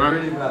sorted, man.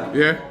 Really bad.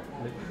 Yeah.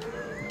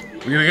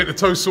 We're gonna get the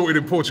toes sorted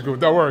in Portugal.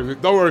 Don't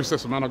worry,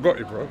 Cecil, man. I got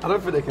you, bro. I don't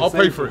think they can. I'll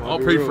save pay for it. them, I'll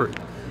be pay real. for it.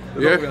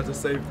 They're not gonna be able to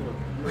save them.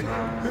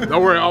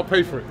 Don't worry, I'll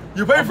pay for it.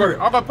 You pay for it?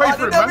 I gotta pay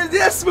for it, man.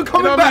 Yes, we're You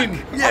coming know what I back.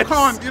 mean? Yes. I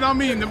can't, you know what I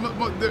mean?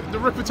 The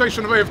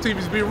reputation of AFTV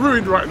is being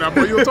ruined right now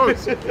by your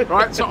toes,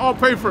 right? So I'll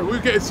pay for it.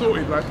 We'll get it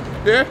sorted, man.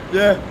 Yeah?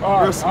 Yeah.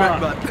 All right,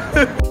 Respect, all right.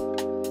 man.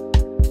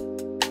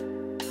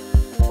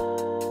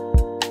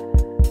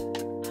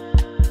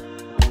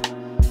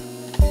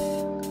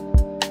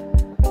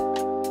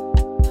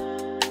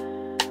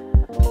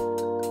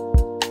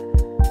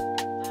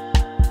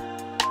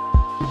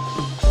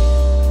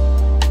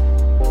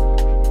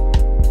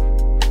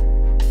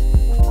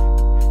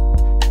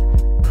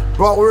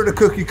 Right, we're at the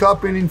cookie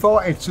club, been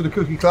invited to the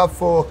cookie club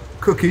for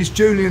cookies.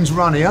 Julian's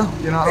run here,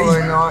 you know what I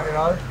mean, like, you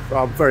know.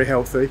 I'm very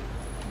healthy.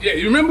 Yeah,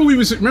 you remember we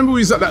was at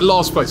that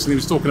last place and he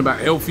was talking about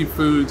healthy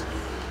food,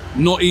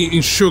 not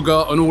eating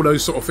sugar and all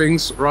those sort of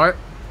things, right?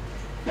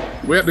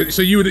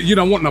 So you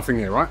don't want nothing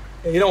here, right?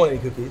 Yeah, you don't want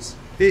any cookies.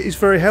 It is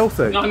very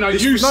healthy. No,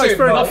 It's- you said it's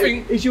very-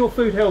 nothing. Is your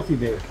food healthy,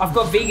 Nick? I've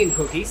got vegan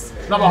cookies.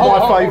 No, but hold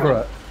on. My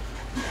favourite.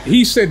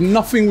 He said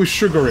nothing with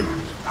sugar in it.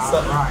 No,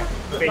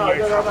 Nothing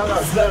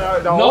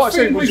what I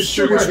said was with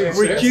sugar.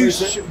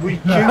 reduced sugar.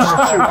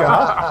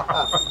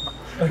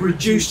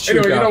 Reduced sugar.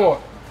 Anyway, you know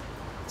what?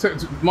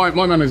 My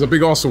man is a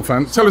big Arsenal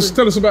fan. Tell us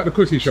about the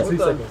cookie shop.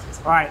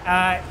 All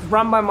right,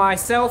 run by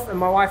myself and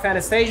my wife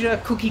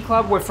Anastasia. Cookie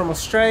Club. We're from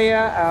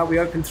Australia. We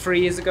opened 3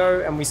 years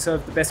ago, and we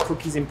serve the best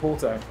cookies in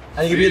Porto.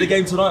 And you can be at the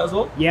game tonight as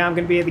well? Yeah, I'm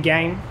going to be at the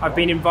game. I've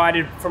been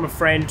invited from a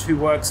friend who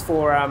works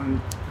for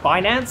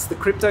Binance, the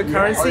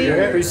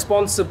cryptocurrency, who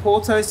sponsor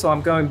Porto. So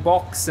I'm going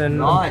box and.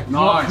 Nice. You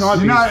know,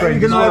 you're going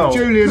to have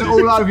Julian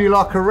all over you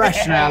like a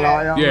rash now,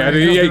 like. Yeah, I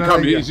mean, he ain't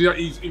something coming. like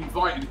He's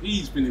invited.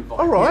 He's been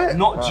invited. All right.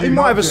 Not He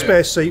might have a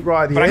spare seat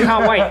right at the But I end.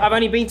 can't wait. I've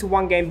only been to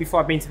one game before.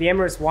 I've been to the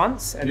Emirates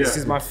once, and this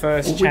Yeah. is my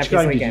first Which Champions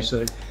game League did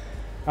you see?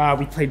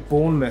 We played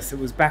Bournemouth. It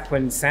was back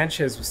when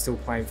Sanchez was still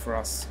playing for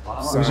us.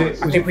 So Was it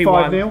I think we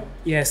 5-0? won.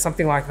 Yeah,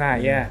 something like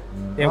that. Yeah,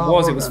 it Oh,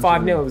 was. well It was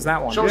done, 5-0. It was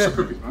that one. Show us the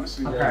cookies, man. Let's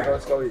see. Okay,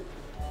 let's go eat.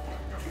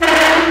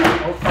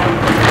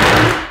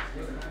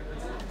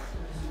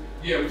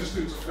 Yeah, we'll just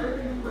do it.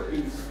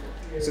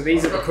 So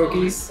these are the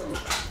cookies.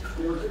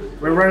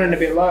 We're running a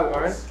bit low,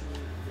 right?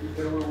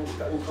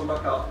 We'll come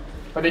back out.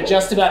 But they're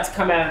just about to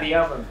come out of the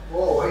oven.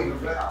 Oh, even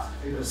better.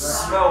 The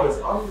smell is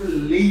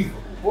unbelievable.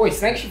 Boys,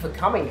 thank you for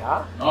coming,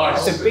 huh?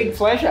 Nice. It's a big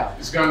pleasure.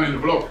 It's going in the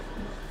vlog.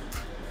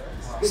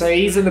 So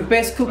these are the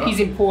best cookies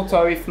in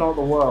Porto, if not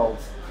the world.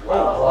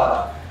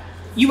 Wow.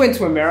 You went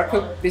to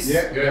America.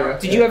 Yeah.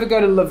 Did you ever go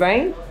to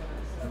Levain?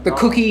 The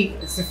cookie,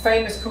 it's a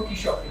famous cookie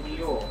shop in New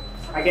York.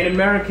 I get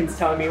Americans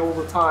telling me all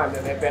the time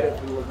that they're better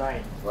than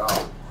Levain.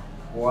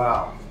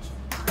 Wow.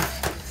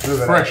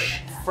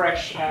 Fresh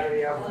Fresh out of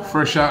the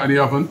oven. out of the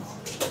oven.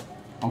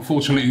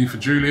 Unfortunately for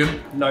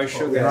Julian. No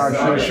sugar.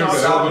 No sugar.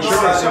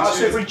 I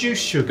said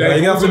reduced sugar. Yeah,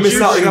 you have to miss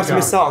Reduced out. You have to sugar.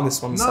 miss out on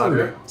this one,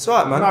 Simon. It's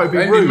alright, man. No, it'd be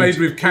They've been rude. made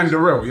with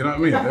canderel, you know what I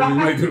mean? They've been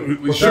made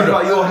with sugar.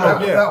 Like your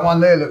health. That one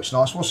there looks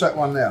nice. What's that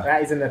one there?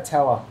 That is a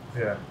Nutella.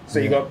 Yeah. So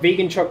you got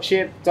vegan choc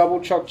chip,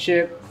 double choc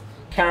chip,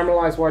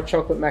 caramelized white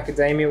chocolate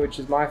macadamia, which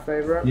is my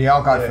favorite. Yeah,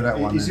 I'll go for that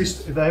one. Is then.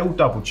 this? Are they all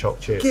double choc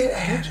chips?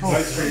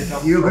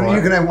 You're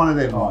gonna have one of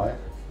them, right?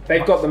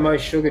 They've got the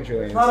most sugar,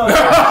 Julian. There you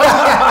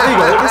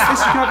go.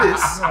 Let's have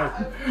this.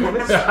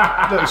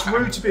 Look, it's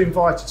rude to be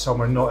invited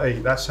somewhere and not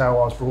eat. That's how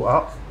I was brought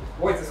up.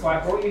 Boys, that's why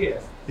I brought you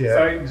here. Yeah,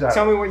 So exactly.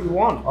 tell me what you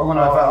want. I'm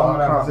gonna have that. I'm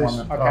gonna have that this.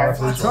 one. I'll have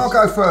Okay. these So I'll ones.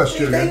 go first,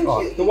 Julian.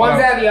 The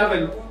ones out of the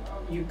oven,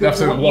 you good have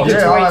to to, wash you it. good to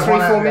Yeah, I'll wait have one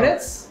 3-4 out of the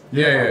minutes?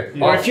 Yeah.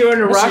 Or if you're in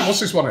a rush, What's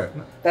this one here?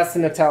 that's the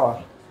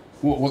Nutella.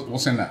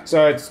 What's in that?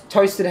 So it's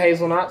toasted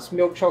hazelnuts,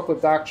 milk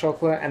chocolate, dark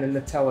chocolate, and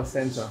a Nutella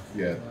center.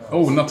 Yeah.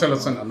 Oh, Nutella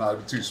Center. No,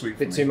 it'd be too sweet.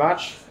 Bit for too me.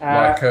 much.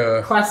 Like,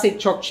 classic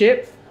choc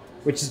chip,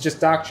 which is just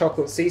dark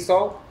chocolate sea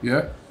salt.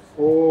 Yeah.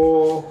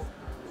 Or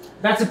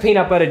that's a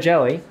peanut butter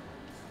jelly.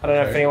 I don't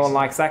know if anyone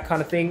likes that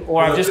kind of thing.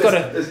 Or I've just got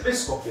a... There's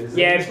Biscoff in.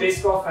 Yeah,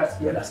 Biscoff.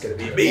 That's going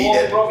to be me.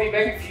 Or Robbie,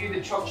 maybe for you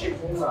the choc chip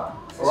walnut.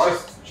 Alright.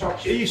 Choc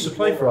chip. He used to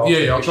play for us.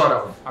 Yeah, I'll try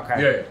that one.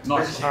 Okay. Yeah,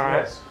 nice.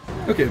 Alright.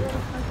 Look at him.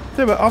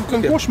 Yeah, but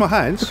I've washed my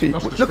hands.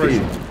 Look at you. Look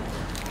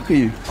at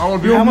you. I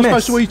want to How am I be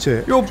supposed to eat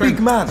it? You're a big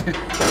man.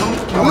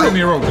 How many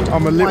year old?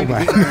 I'm a little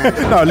man.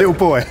 No, a little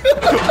boy.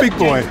 Big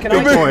boy. Can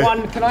Big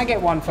boy. I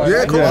get one first?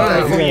 Yeah, cool.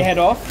 Before you head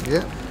off?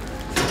 Yeah.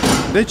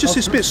 They're just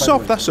this bit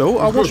soft, that's all.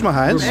 I washed my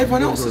hands.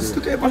 Everyone else is.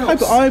 Look at everyone No,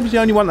 else. but I was the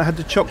only one that had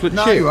the chocolate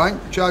No, chip. you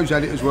ain't. Joe's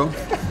had it as well.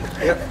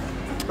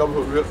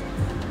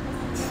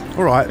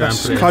 All right,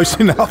 that's close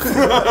enough.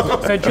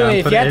 So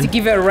Julian, if you had to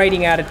give it a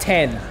rating out of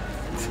 10.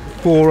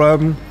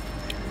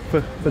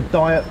 For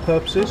diet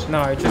purposes?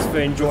 No, just for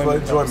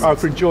enjoyment. Oh,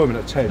 for enjoyment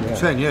at 10, yeah.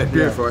 10, yeah,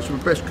 beautiful. It's the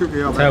best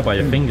cookie I've Tell had. by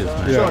your fingers,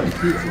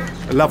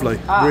 mate. Lovely,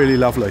 really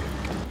lovely.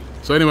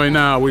 So anyway,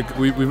 now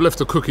we've left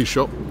the cookie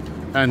shop,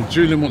 and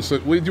Julian wants to.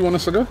 Where do you want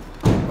us to go?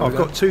 I've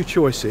got two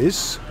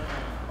choices.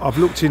 I've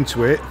looked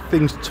into it.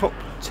 Top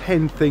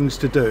 10 things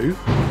to do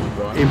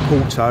in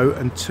Porto,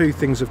 and 2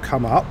 things have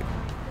come up.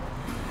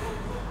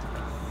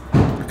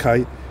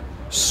 Okay,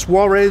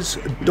 Suarez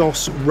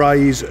dos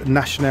Reis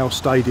Nacional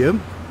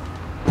Stadium.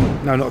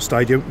 No, not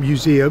stadium,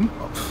 museum.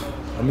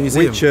 A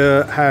museum. Which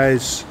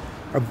has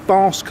a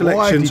vast collection.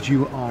 Why did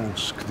you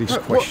ask this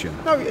question?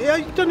 No, yeah,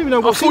 you don't even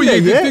know I what's thought in there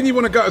you yet. didn't you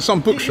want to go to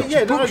some bookshop?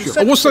 Yeah, no,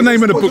 Oh, what's the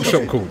name of the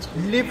bookshop called?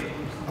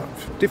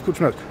 Difficult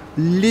to know.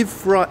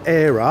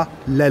 Livraera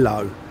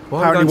Lello.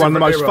 Why are we Apparently going to one of the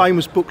most Livraera?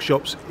 famous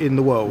bookshops in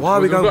the world. Why are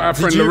we We've going? got our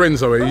friend Did you-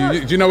 Lorenzo here.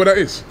 Do you know where that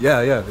is?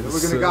 Yeah, yeah. We're going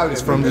to go there.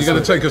 from You're going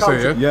to take us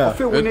there, yeah? Yeah. I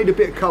feel we need a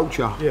bit of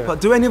culture. Yeah.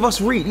 But do any of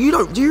us read? You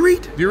don't. Do you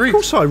read? Do you read? Of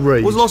course I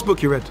read. What's the last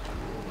book you read?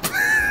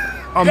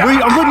 I'm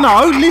reading.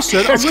 No,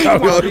 listen. I'm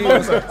reading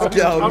one. Get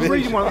out of I'm here.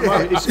 reading one at the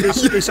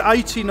moment. It's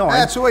 89.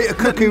 How to eat a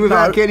cookie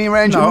without getting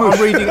around your No, mush.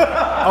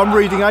 I'm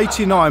reading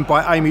 89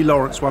 by Amy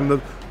Lawrence, one of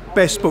the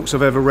best books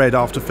I've ever read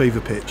after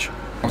Fever Pitch.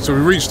 So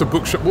we reached the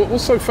bookshop.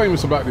 What's so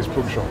famous about this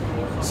bookshop?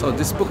 So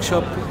this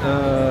bookshop,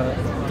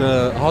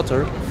 the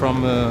author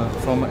from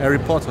Harry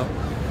Potter,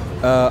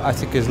 I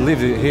think is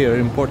lived here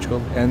in Portugal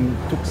and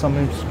took some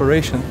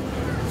inspiration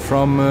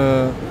from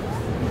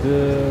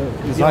the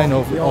design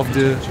of the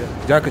architecture,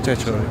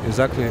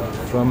 exactly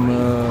from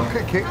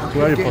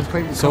Harry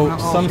Potter. So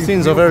some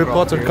scenes of Harry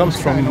Potter comes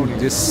from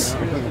this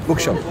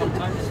bookshop.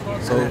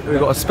 So we've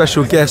got a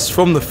special guest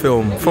from the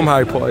film, from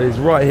Harry Potter. He's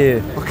right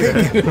here.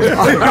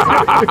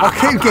 I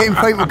keep getting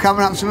people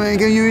coming up to me and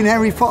going, "You in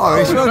Harry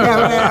Potter?" It's not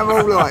going out of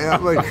all like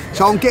that.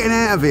 So I'm getting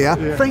out of here.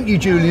 Thank you,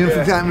 Julian,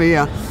 for taking me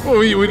here. Well,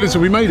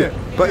 listen, we made it.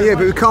 But yeah,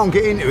 but we can't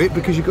get into it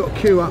because you've got to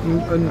queue up and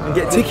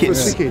Get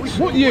tickets. for tickets.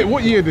 What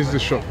year is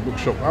this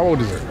bookshop? How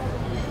old is it?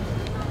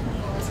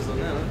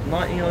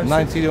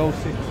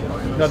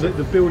 1906. No,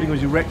 the building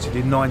was erected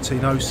in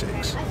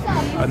 1906,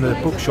 and the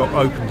bookshop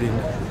opened in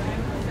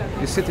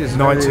The city is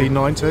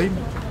 1919.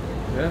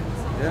 yeah,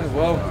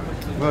 well.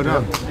 Well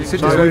done. The city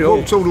So is we very old.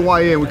 walked all the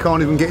way here. We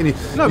can't even get in.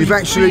 No, You've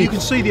you can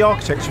see the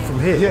architecture from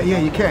here. Yeah,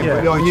 you can. Yeah.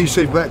 But like you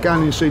said about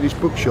going and see this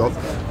bookshop,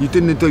 you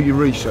didn't do your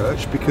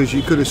research because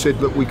you could have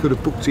said, look, we could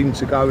have booked in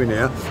to go in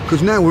here.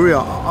 Because now we're here,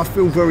 I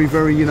feel very,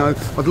 very,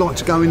 I'd like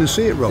to go in and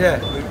see it, Rob.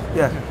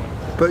 Yeah.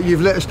 But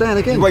you've let us down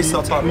again. You wasted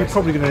our time. You're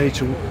probably going to need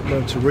to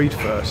learn to read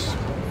first.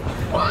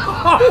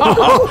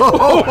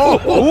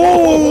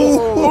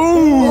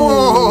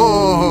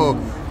 Oh,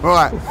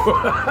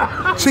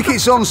 right.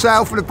 Tickets on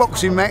sale for the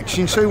boxing match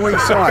in 2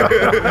 weeks' time.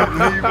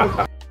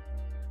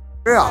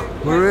 Yeah,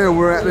 we're here.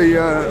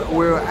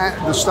 We're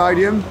at the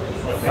stadium.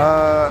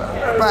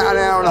 About an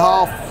hour and a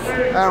half,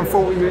 hour and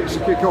 40 minutes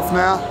to kick off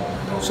now.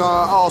 So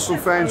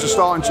Arsenal fans are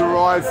starting to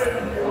arrive.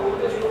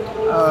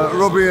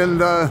 Robbie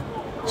and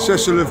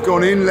Cecil have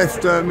gone in,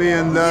 left me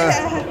and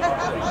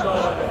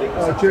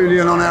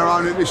Julian on our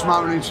own at this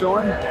moment in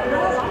time.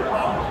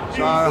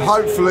 So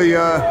hopefully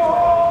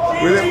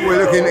we're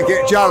looking to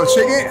get Joe a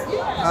ticket.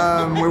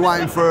 We're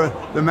waiting for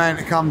the man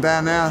to come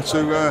down now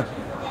to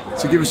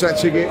give us that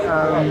ticket.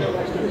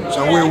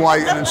 So we're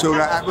waiting until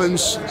that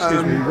happens.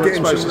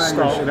 Getting some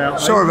language.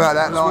 Sorry about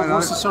that.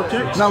 What's the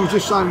subject? No, we're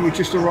just saying we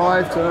just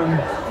arrived.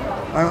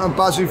 I'm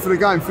buzzing for the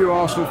game. A few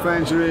Arsenal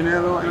fans are here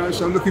now,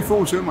 so I'm looking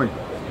forward to it, mate.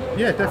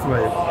 Yeah,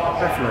 definitely.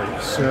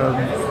 It's,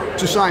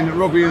 Just saying that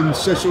Robbie and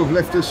Cecil have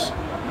left us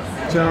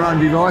to our own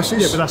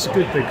devices. yeah, but that's a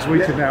good thing because we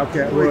can now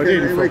get a word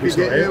in.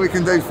 We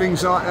can do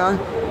things like that.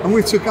 And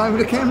we took over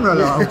the camera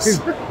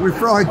last. We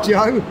fried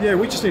Joe. Yeah,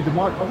 we just need the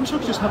mic. I wish I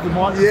could just have the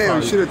microphone. Yeah,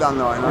 we should have done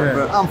that, Yeah.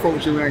 but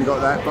unfortunately we ain't got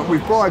that. But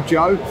we've bribed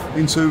Joe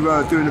into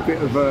doing a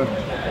bit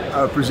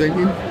of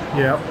presenting.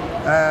 Yeah.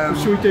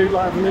 Should we do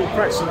like a little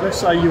practice? Let's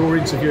say you're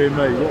interviewing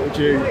me. What would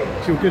you?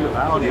 You're good at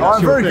that, aren't you?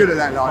 I'm very good at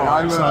that,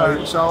 like,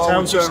 so how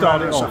would you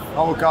start it off? I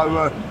will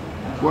go.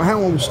 Well,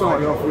 how I will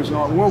start it off was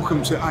like,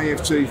 welcome to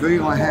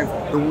AFTV. I have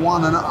the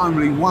one and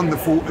only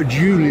wonderful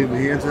Julian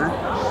here today.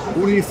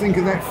 What do you think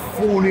of that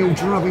 4-0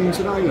 drubbing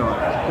today,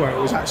 like? Well, it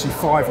was actually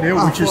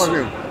 5-0, which is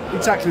 5-0.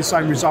 exactly the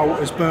same result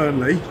as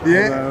Burnley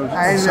Yeah, on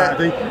and,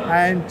 Saturday.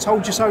 And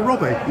told you so,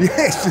 Robbie.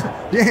 Yes,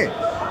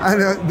 yeah.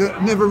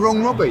 and never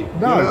wrong Robbie.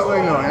 No. You know what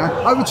I mean,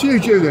 like, Over to you,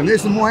 Julian.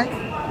 There's the mic.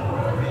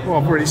 Well,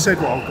 I've already said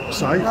what I've got to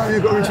say. No,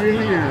 you've got to interview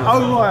me now.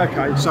 Oh, right,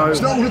 okay. So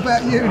It's not all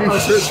about you,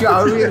 this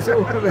show. It's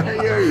all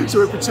about you. So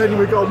we're pretending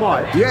we've got a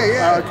mic?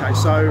 Yeah. Okay,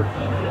 so...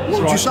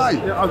 What would you say?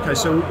 Yeah, okay,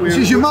 so this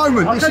is your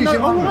moment. Okay, this is your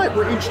all moment. right,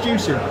 we're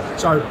introducing.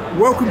 So,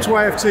 welcome to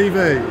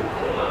AFTV.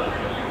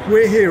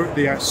 We're here at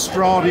the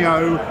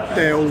Estadio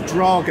del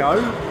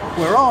Drago,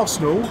 where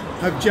Arsenal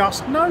have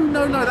just...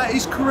 No, that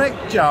is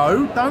correct,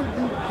 Joe.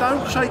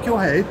 Don't shake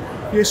your head.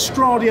 The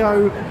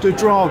Estadio del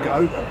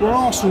Drago, where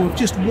Arsenal have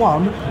just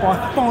won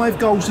by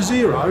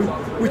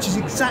 5-0, which is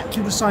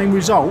exactly the same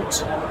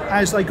result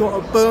as they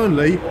got at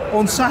Burnley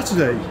on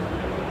Saturday.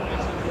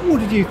 What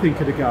did you think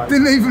of the game?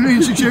 Didn't even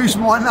introduce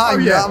my name. Oh,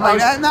 yeah. I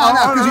mean, no,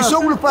 because it's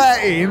all about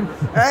him.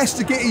 It has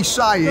to get his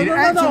say in. No,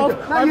 I've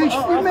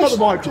got the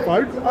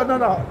microphone.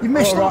 No. You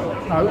missed right.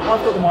 No,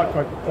 I've got the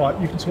microphone. Right,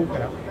 you can talk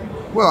now.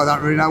 Well, I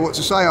don't really know what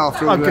to say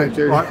after all that,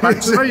 Okay, right,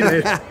 back to me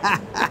then.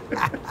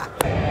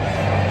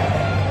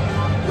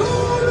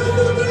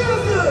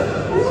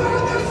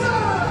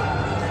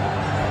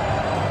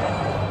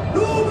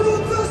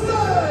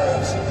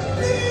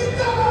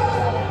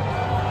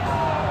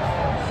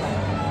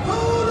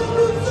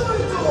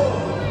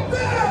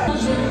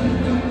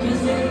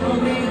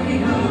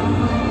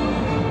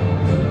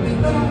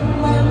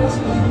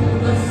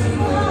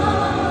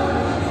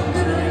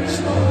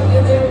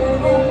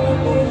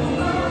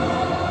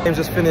 Game's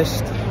just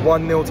finished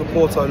 1-0 to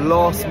Porto,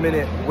 last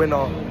minute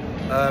winner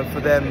for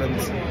them, and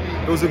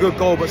it was a good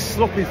goal but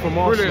sloppy from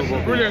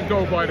Arsenal. Brilliant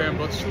goal by them,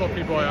 but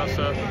sloppy by us.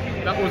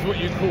 That was what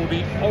you call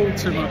the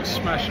ultimate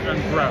smash and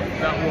grab.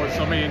 That was,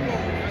 I mean,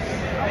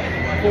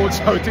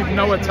 Porto did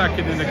no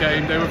attacking in the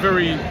game. They were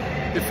very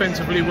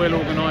defensively well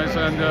organised,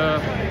 and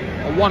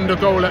a wonder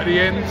goal at the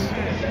end,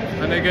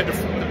 and they get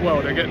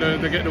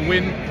the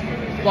win.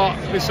 But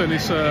listen,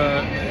 it's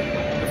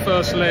the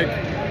first leg.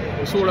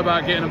 It's all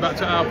about getting them back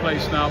to our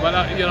place now. But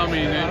that, you know what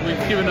I mean?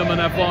 We've given them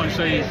an advantage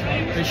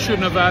they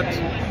shouldn't have had.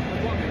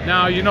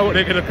 Now you know what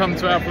they're going to come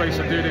to our place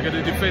and do. They're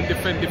going to defend.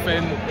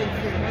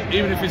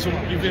 Even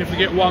if we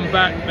get one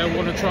back, they'll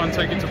want to try and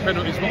take it to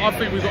penalties. But I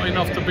think we've got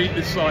enough to beat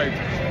this side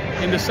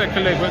in the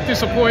second leg. But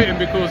disappointing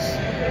because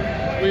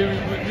we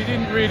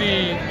didn't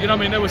really, you know what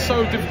I mean? They were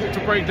so difficult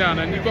to break down,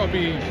 and you've got to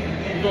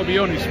be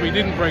honest. We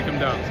didn't break them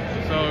down.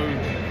 So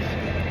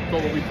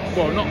got what we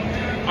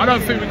I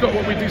don't think we got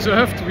what we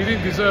deserved. We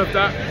didn't deserve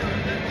that,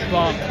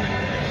 but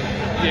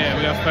yeah,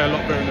 we have to play a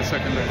lot better in the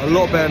second leg. A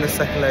lot better in the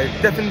second leg.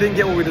 Definitely didn't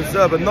get what we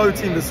deserved, but no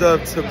team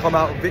deserved to come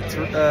out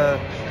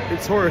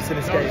victorious in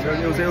this game.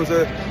 It was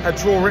a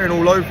draw written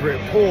all over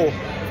it. Poor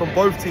from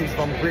both teams, if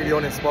I'm completely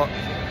honest, but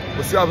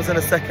we'll see what happens in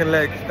the second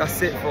leg.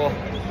 That's it for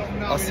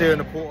us here in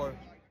the Porto.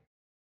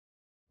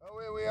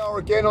 Here we are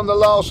again on the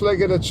last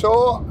leg of the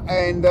tour,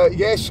 and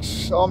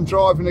yes, I'm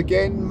driving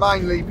again,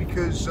 mainly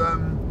because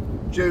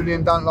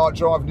Julian don't like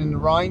driving in the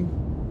rain.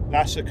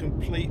 That's a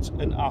complete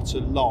and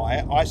utter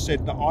lie. I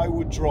said that I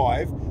would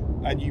drive,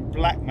 and you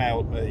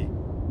blackmailed me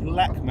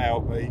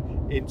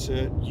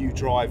into you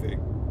driving.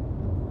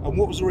 And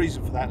what was the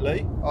reason for that,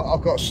 Lee?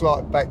 I've got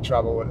slight back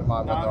trouble at the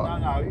moment.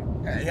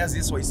 No. Yeah, he has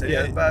this way, he said.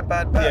 Yeah.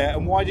 Bad. Yeah,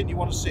 and why didn't you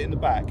want to sit in the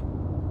back?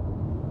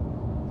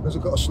 Because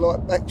I've got a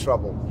slight back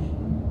trouble.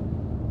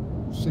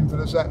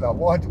 Simple as that, love.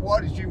 Why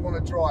did you want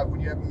to drive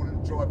when you haven't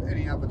wanted to drive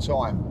any other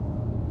time?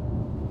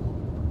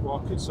 Well,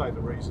 I could say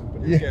the reason,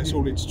 but it gets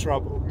all into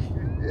trouble.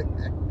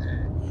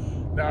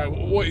 Now,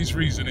 what his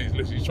reason is,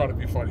 listen, he's trying to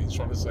be funny. He's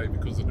trying to say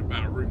because of the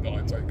amount of room that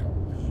I take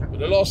up. But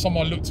the last time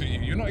I looked at you,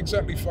 you're not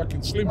exactly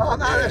fucking slim. Oh,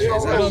 no, that's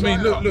not you know what I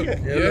mean? Look.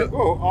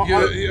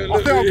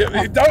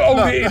 Don't hold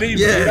it in either.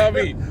 You know what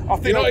I mean? I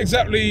think you're not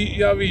exactly. You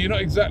know what I mean? You're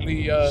not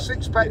exactly.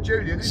 Six-pack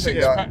Julian, isn't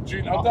he? Six-pack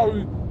Julian.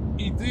 Although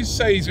he did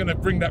say he's going to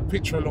bring that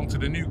picture along to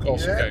the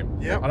Newcastle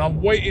game, and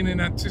I'm waiting in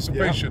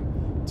anticipation.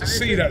 To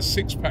see that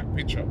six-pack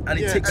picture, and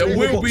it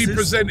will be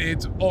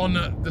presented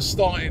on the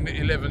starting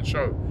 11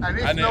 show,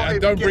 and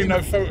don't bring no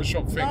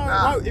Photoshop thing.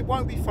 No, it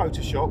won't be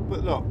Photoshop.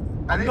 But look,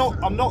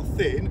 I'm not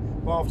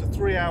thin, but after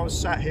 3 hours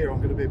sat here, I'm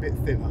going to be a bit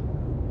thinner.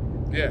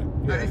 Yeah.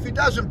 And if he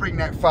doesn't bring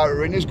that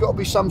photo in, there's got to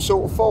be some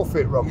sort of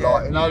forfeit, Rob. Yeah.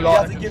 Like, you know,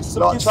 He has to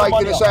like give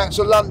taking us out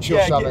to lunch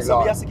or something.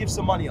 He has to give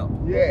some money up.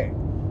 Yeah.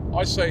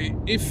 I say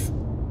if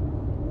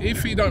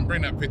he don't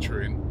bring that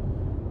picture in,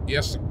 he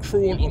has to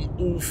crawl on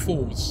all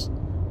fours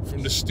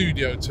from the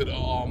studio to the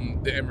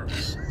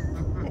Emirates.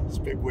 That's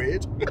a bit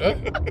weird.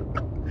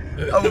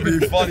 That would be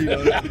funny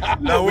though.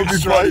 That would be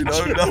funny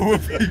though. That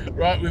would be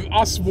right, with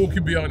us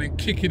walking behind him,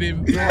 kicking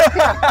him,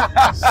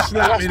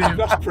 slapping him.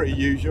 That's pretty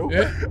usual.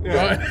 Yeah.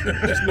 Right.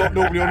 It's not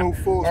normally on all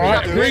fours. All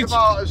right,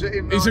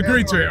 He's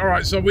agreed to it. All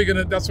right, so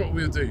that's what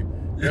we'll do.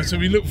 Yeah. So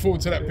we look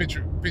forward to that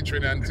picture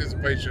in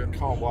anticipation.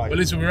 Can't wait. But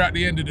listen, we're at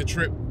the end of the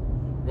trip.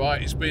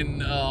 Right, it's been,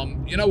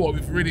 you know what,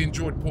 we've really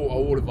enjoyed Porto,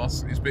 all of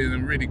us. It's been a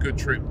really good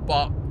trip,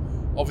 but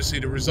obviously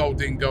the result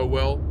didn't go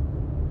well.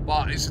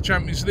 But it's the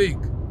Champions League.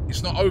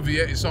 It's not over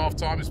yet, it's half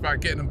time. It's about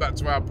getting them back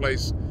to our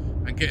place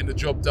and getting the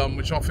job done,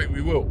 which I think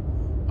we will.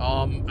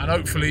 And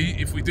hopefully,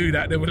 if we do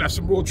that, then we'll have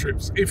some more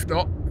trips. If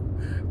not,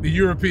 the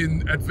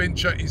European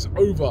adventure is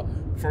over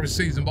for a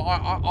season. But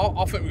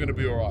I think we're going to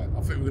be all right.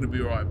 I think we're going to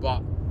be all right.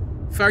 But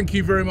thank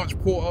you very much,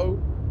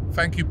 Porto.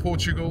 Thank you,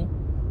 Portugal.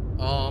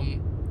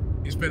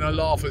 It's been a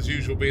laugh as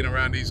usual being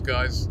around these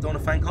guys. Don't want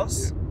to thank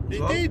us?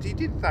 He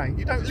did thank.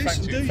 You don't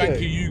listen, do you? Thank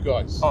you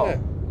guys. Oh, I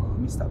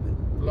missed that bit.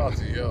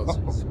 Bloody hell.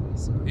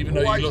 Even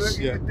though you lost,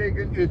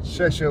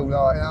 Cecil,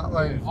 like, you know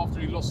what I mean? after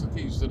he lost the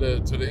keys to the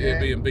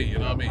Airbnb, you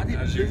know what I mean? I didn't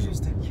As lose usual.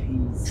 the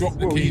keys. Drop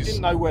the Well, you keys.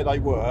 didn't know where they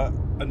were,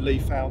 and Lee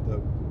found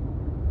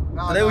them.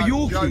 No, They were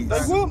your Joe, keys. They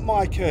weren't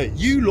my keys.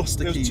 You lost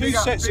the There was keys. two Big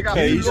up- sets big of up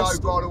to keys. Joe,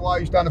 by the way,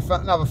 he's done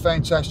another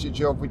fantastic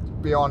job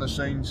with behind the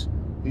scenes.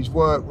 His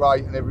work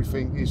rate and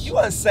everything is. You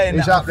weren't saying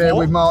He's that up there before.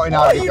 with Martin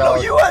Oh,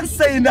 Odegaard. you weren't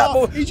saying that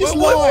before. He just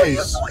What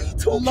lies. are you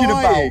talking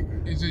Lying.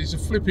 about? He's a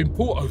flipping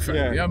Porto fan.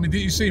 Yeah. Yeah. I mean, did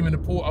you see him in the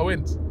Porto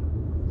end?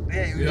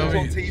 Yeah, he You know was what I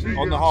on mean? TV.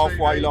 On the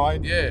halfway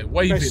line. Yeah,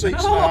 waving. Best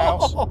seats in the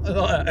house.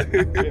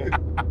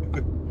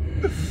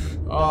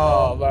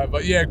 Oh man,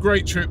 but yeah,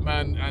 great trip,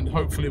 man, and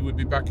hopefully we'll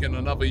be back in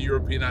another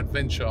European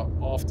adventure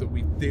after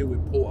we deal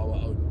with Porto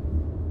at home.